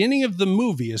beginning of the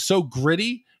movie is so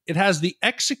gritty, it has the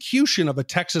execution of a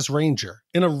Texas Ranger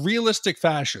in a realistic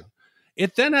fashion.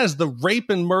 It then has the rape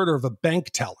and murder of a bank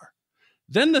teller.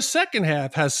 Then the second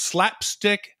half has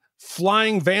slapstick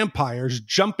flying vampires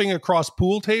jumping across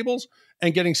pool tables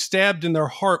and getting stabbed in their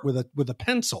heart with a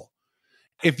pencil.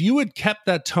 If you had kept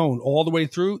that tone all the way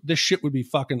through, this shit would be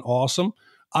fucking awesome.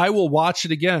 I will watch it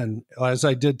again, as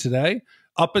I did today,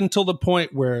 up until the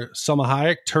point where Salma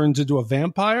Hayek turns into a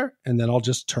vampire, and then I'll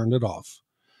just turn it off.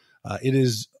 It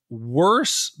is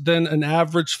worse than an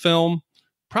average film,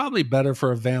 probably better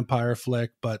for a vampire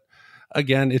flick, but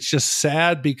again, it's just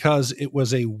sad because it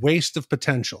was a waste of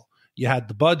potential. You had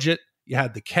the budget, you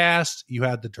had the cast, you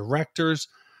had the directors.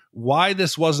 Why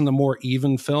this wasn't a more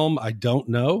even film, I don't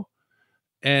know.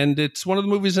 And it's one of the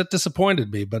movies that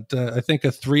disappointed me, but I think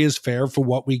a 3 is fair for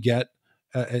what we get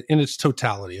in its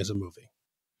totality as a movie.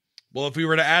 Well, if we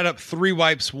were to add up 3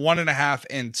 wipes, 1.5,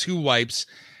 and 2 wipes,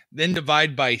 then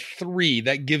divide by 3,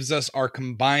 that gives us our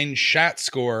combined Shat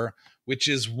score, which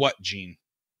is what, Gene?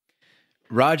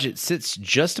 Raj, it sits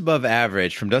just above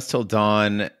average. From Dusk Till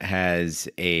Dawn has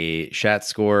a Shat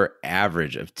score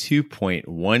average of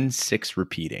 2.16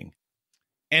 repeating.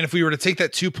 And if we were to take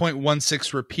that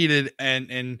 2.16 repeated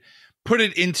and put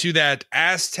it into that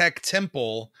Aztec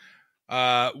temple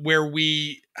where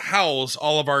we house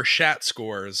all of our Shat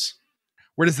scores,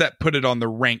 where does that put it on the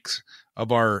ranks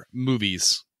of our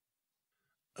movies?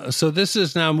 So this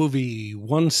is now movie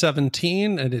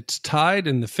 117, and it's tied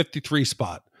in the 53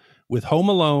 spot with Home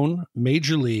Alone,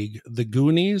 Major League, The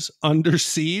Goonies, Under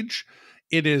Siege.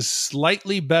 It is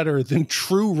slightly better than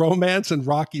True Romance and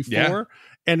Rocky IV. Yeah.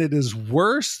 And it is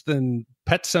worse than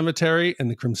Pet Sematary and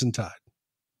The Crimson Tide.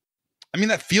 I mean,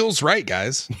 that feels right,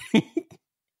 guys.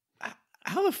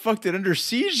 How the fuck did Under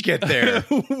Siege get there?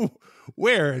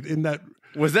 Where in that?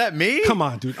 Was that me? Come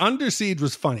on, dude. Under Siege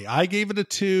was funny. I gave it a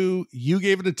 2. You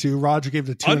gave it a 2. Roger gave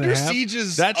it a 2.5. Under Siege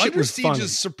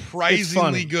is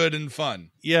surprisingly good and fun.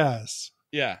 Yes.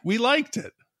 Yeah. We liked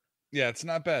it. Yeah, it's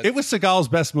not bad. It was Seagal's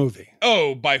best movie.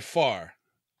 Oh, by far.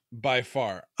 By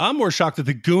far. I'm more shocked that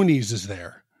The Goonies is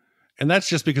there. And that's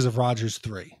just because of Roger's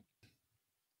 3.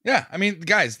 Yeah. I mean,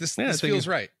 guys, this feels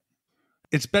right.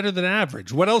 It's better than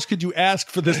average. What else could you ask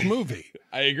for this movie?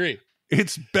 I agree.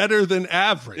 It's better than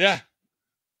average. Yeah.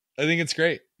 I think it's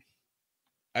great.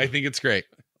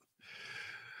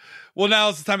 Well, now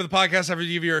it's the time of the podcast after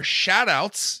you give your shout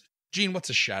outs. Gene, what's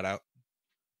a shout out?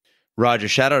 Roger,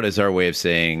 shout out is our way of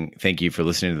saying thank you for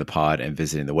listening to the pod and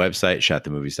visiting the website,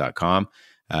 shatthemovies.com.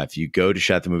 If you go to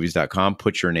shatthemovies.com,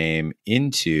 put your name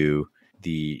into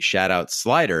the shout out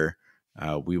slider,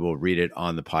 we will read it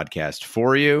on the podcast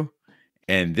for you.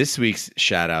 And this week's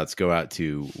shout outs go out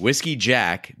to Whiskey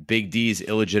Jack, Big D's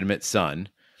illegitimate son,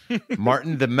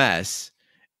 Martin the Mess,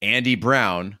 Andy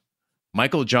Brown,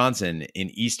 Michael Johnson in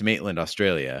East Maitland,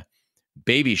 Australia,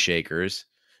 Baby Shakers,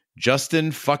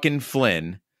 Justin fucking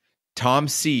Flynn, Tom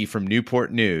C. from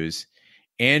Newport News,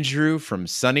 Andrew from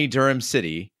sunny Durham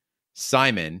City,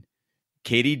 Simon,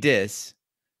 Katie Diss,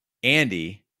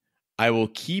 Andy. I will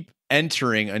keep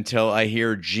entering until I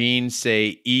hear Gene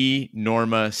say E.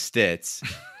 Norma Stitz,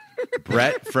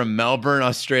 Brett from Melbourne,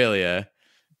 Australia,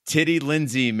 Titty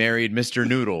Lindsay married Mr.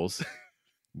 Noodles,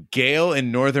 Gail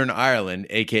in Northern Ireland,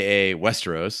 a.k.a.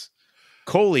 Westeros,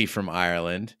 Coley from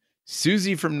Ireland,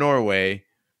 Susie from Norway,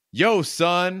 Yo,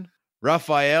 son,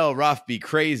 Raphael Raff be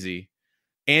crazy,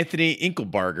 Anthony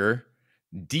Inkelbarger,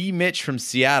 D. Mitch from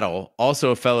Seattle,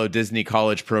 also a fellow Disney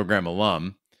College Program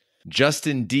alum,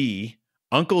 Justin D.,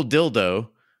 Uncle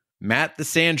Dildo, Matt the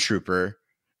Sand Trooper,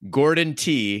 Gordon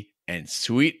T., and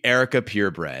sweet Erica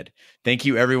Purebred. Thank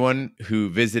you, everyone who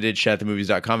visited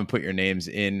shatthemovies.com and put your names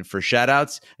in for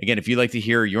shout-outs. Again, if you'd like to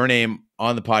hear your name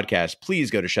on the podcast,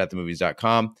 please go to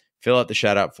shatthemovies.com, fill out the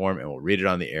shout-out form, and we'll read it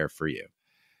on the air for you.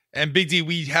 And Big D,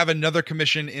 we have another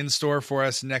commission in store for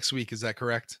us next week. Is that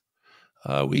correct?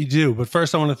 We do. But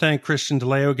first, I want to thank Christian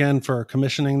DeLeo again for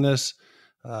commissioning this.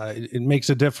 It makes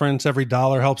a difference. Every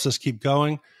dollar helps us keep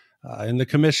going. And the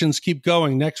commissions keep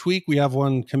going. Next week, we have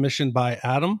one commissioned by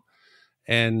Adam.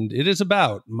 And it is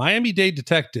about Miami-Dade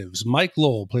detectives Mike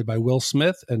Lowell, played by Will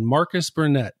Smith, and Marcus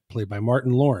Burnett, played by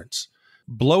Martin Lawrence,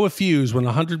 blow a fuse when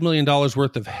 $100 million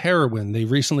worth of heroin they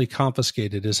recently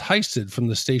confiscated is heisted from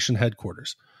the station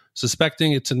headquarters.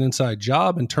 Suspecting it's an inside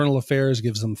job, Internal Affairs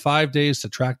gives them 5 days to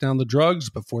track down the drugs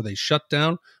before they shut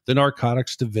down the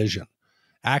narcotics division.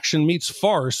 Action meets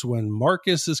farce when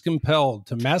Marcus is compelled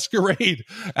to masquerade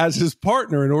as his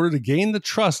partner in order to gain the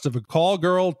trust of a call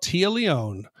girl, Tia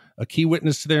Leone, a key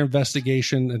witness to their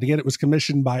investigation. And again, it was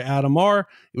commissioned by Adam R.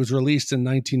 It was released in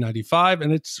 1995,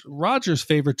 and it's Roger's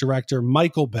favorite director,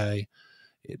 Michael Bay.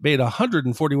 It made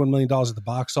 $141 million at the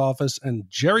box office, and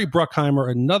Jerry Bruckheimer,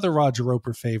 another Roger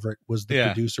Roeper favorite, was the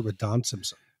producer with Don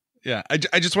Simpson. Yeah,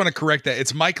 I just want to correct that.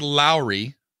 It's Mike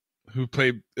Lowry, who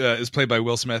is played by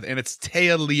Will Smith, and it's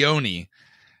Tia Leone,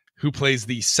 who plays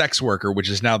the sex worker, which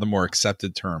is now the more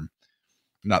accepted term,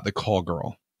 not the call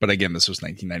girl. But again, this was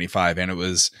 1995, and it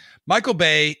was Michael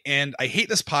Bay. And I hate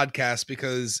this podcast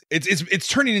because it's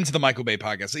turning into the Michael Bay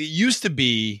podcast. It used to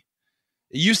be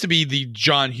the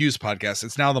John Hughes podcast.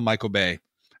 It's now the Michael Bay.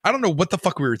 I don't know what the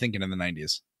fuck we were thinking in the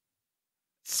 90s.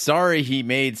 Sorry, he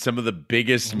made some of the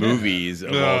biggest movies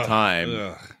of all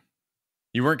time.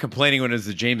 You weren't complaining when it was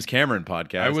the James Cameron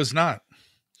podcast. I was not.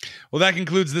 Well, that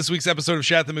concludes this week's episode of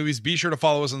Shat the Movies. Be sure to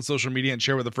follow us on social media and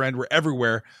share with a friend. We're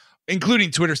everywhere,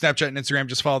 including Twitter, Snapchat, and Instagram.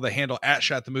 Just follow the handle at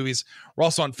Shat the Movies. We're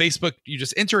also on Facebook. You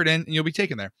just enter it in and you'll be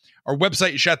taken there. Our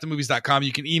website is shatthemovies.com.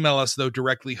 You can email us, though,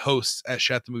 directly, hosts at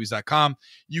shatthemovies.com.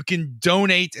 You can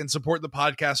donate and support the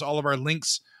podcast. All of our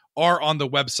links are on the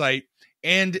website.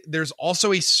 And there's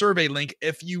also a survey link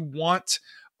if you want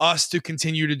us to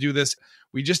continue to do this.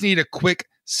 We just need a quick,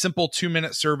 simple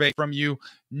 2-minute survey from you.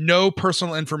 No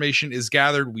personal information is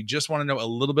gathered. We just want to know a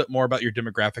little bit more about your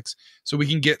demographics so we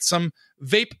can get some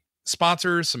vape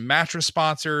sponsors, some mattress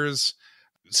sponsors,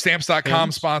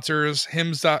 stamps.com sponsors,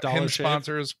 Hims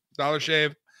sponsors, Dollar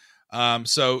Shave.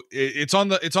 So it's on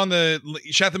the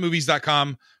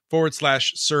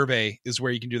shatthemovies.com/survey is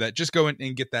where you can do that. Just go in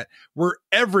and get that. We're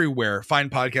everywhere fine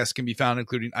podcasts can be found,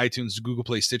 including iTunes, Google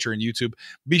Play, Stitcher, and YouTube.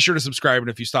 Be sure to subscribe. And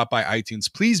if you stop by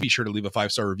iTunes, please be sure to leave a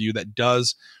 5-star review. That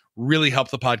does really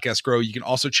help the podcast grow. You can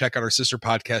also check out our sister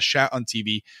podcast, Shat on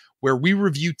TV, where we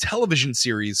review television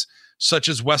series such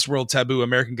as Westworld, Taboo,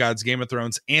 American Gods, Game of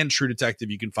Thrones, and True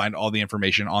Detective. You can find all the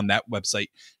information on that website,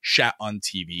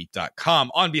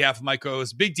 shatontv.com. On behalf of my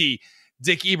co-host, Big D,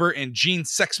 Dick Ebert, and Gene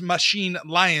Sex Machine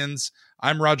Lyons,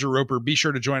 I'm Roger Roeper. Be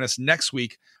sure to join us next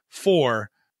week for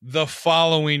the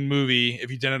following movie. If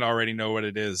you didn't already know what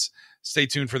it is, stay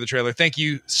tuned for the trailer. Thank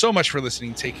you so much for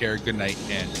listening. Take care. Good night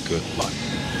and good luck.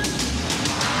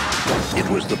 It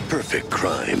was the perfect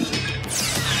crime.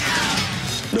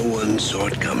 No one saw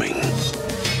it coming.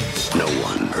 No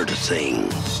one heard a thing.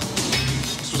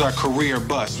 This was our career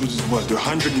bust, which is what,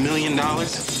 $100 million?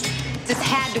 This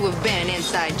had to have been an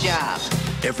inside job.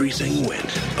 Everything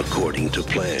went according to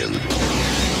plan.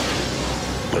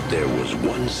 But there was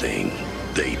one thing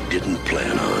they didn't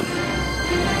plan on.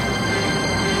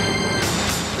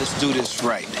 Let's do this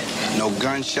right. No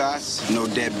gunshots, no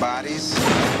dead bodies.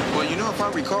 Well, you know, if I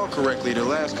recall correctly, the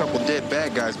last couple dead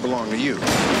bad guys belong to you.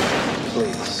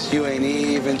 Please, you ain't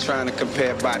even trying to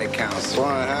compare body counts. Should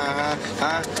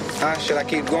I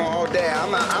keep going all day?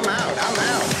 I'm out.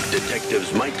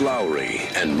 Detectives Mike Lowry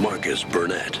and Marcus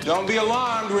Burnett. Don't be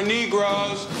alarmed, we're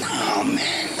Negroes. Oh,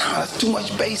 man, no, that's too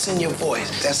much bass in your voice.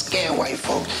 That scare white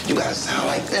folk. You gotta sound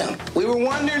like them. We were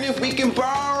wondering if we can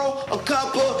borrow a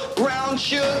cup of brown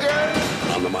sugar.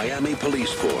 On the Miami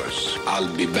Police Force. I'll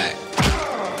be back.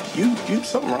 You,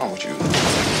 something wrong with you.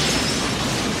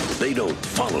 They don't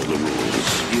follow the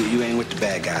rules. You ain't with the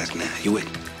bad guys now. You with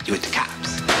the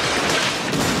cops.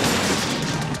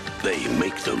 They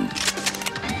make them.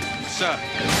 What's up?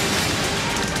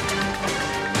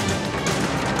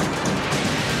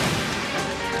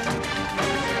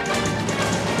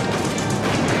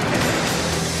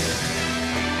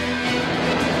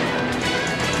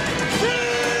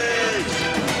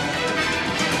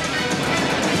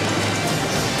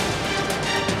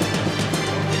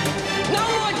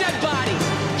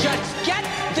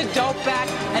 Dope back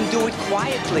and do it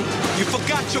quietly. You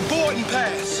forgot your boarding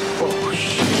pass. Oh,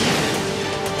 shit.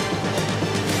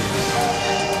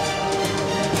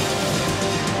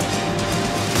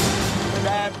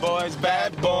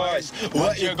 Bad boys,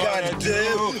 what you gonna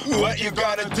do? What you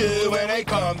gonna do when they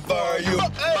come for you?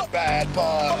 Bad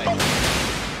boy.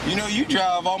 You know, you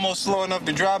drive almost slow enough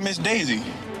to drive Miss Daisy.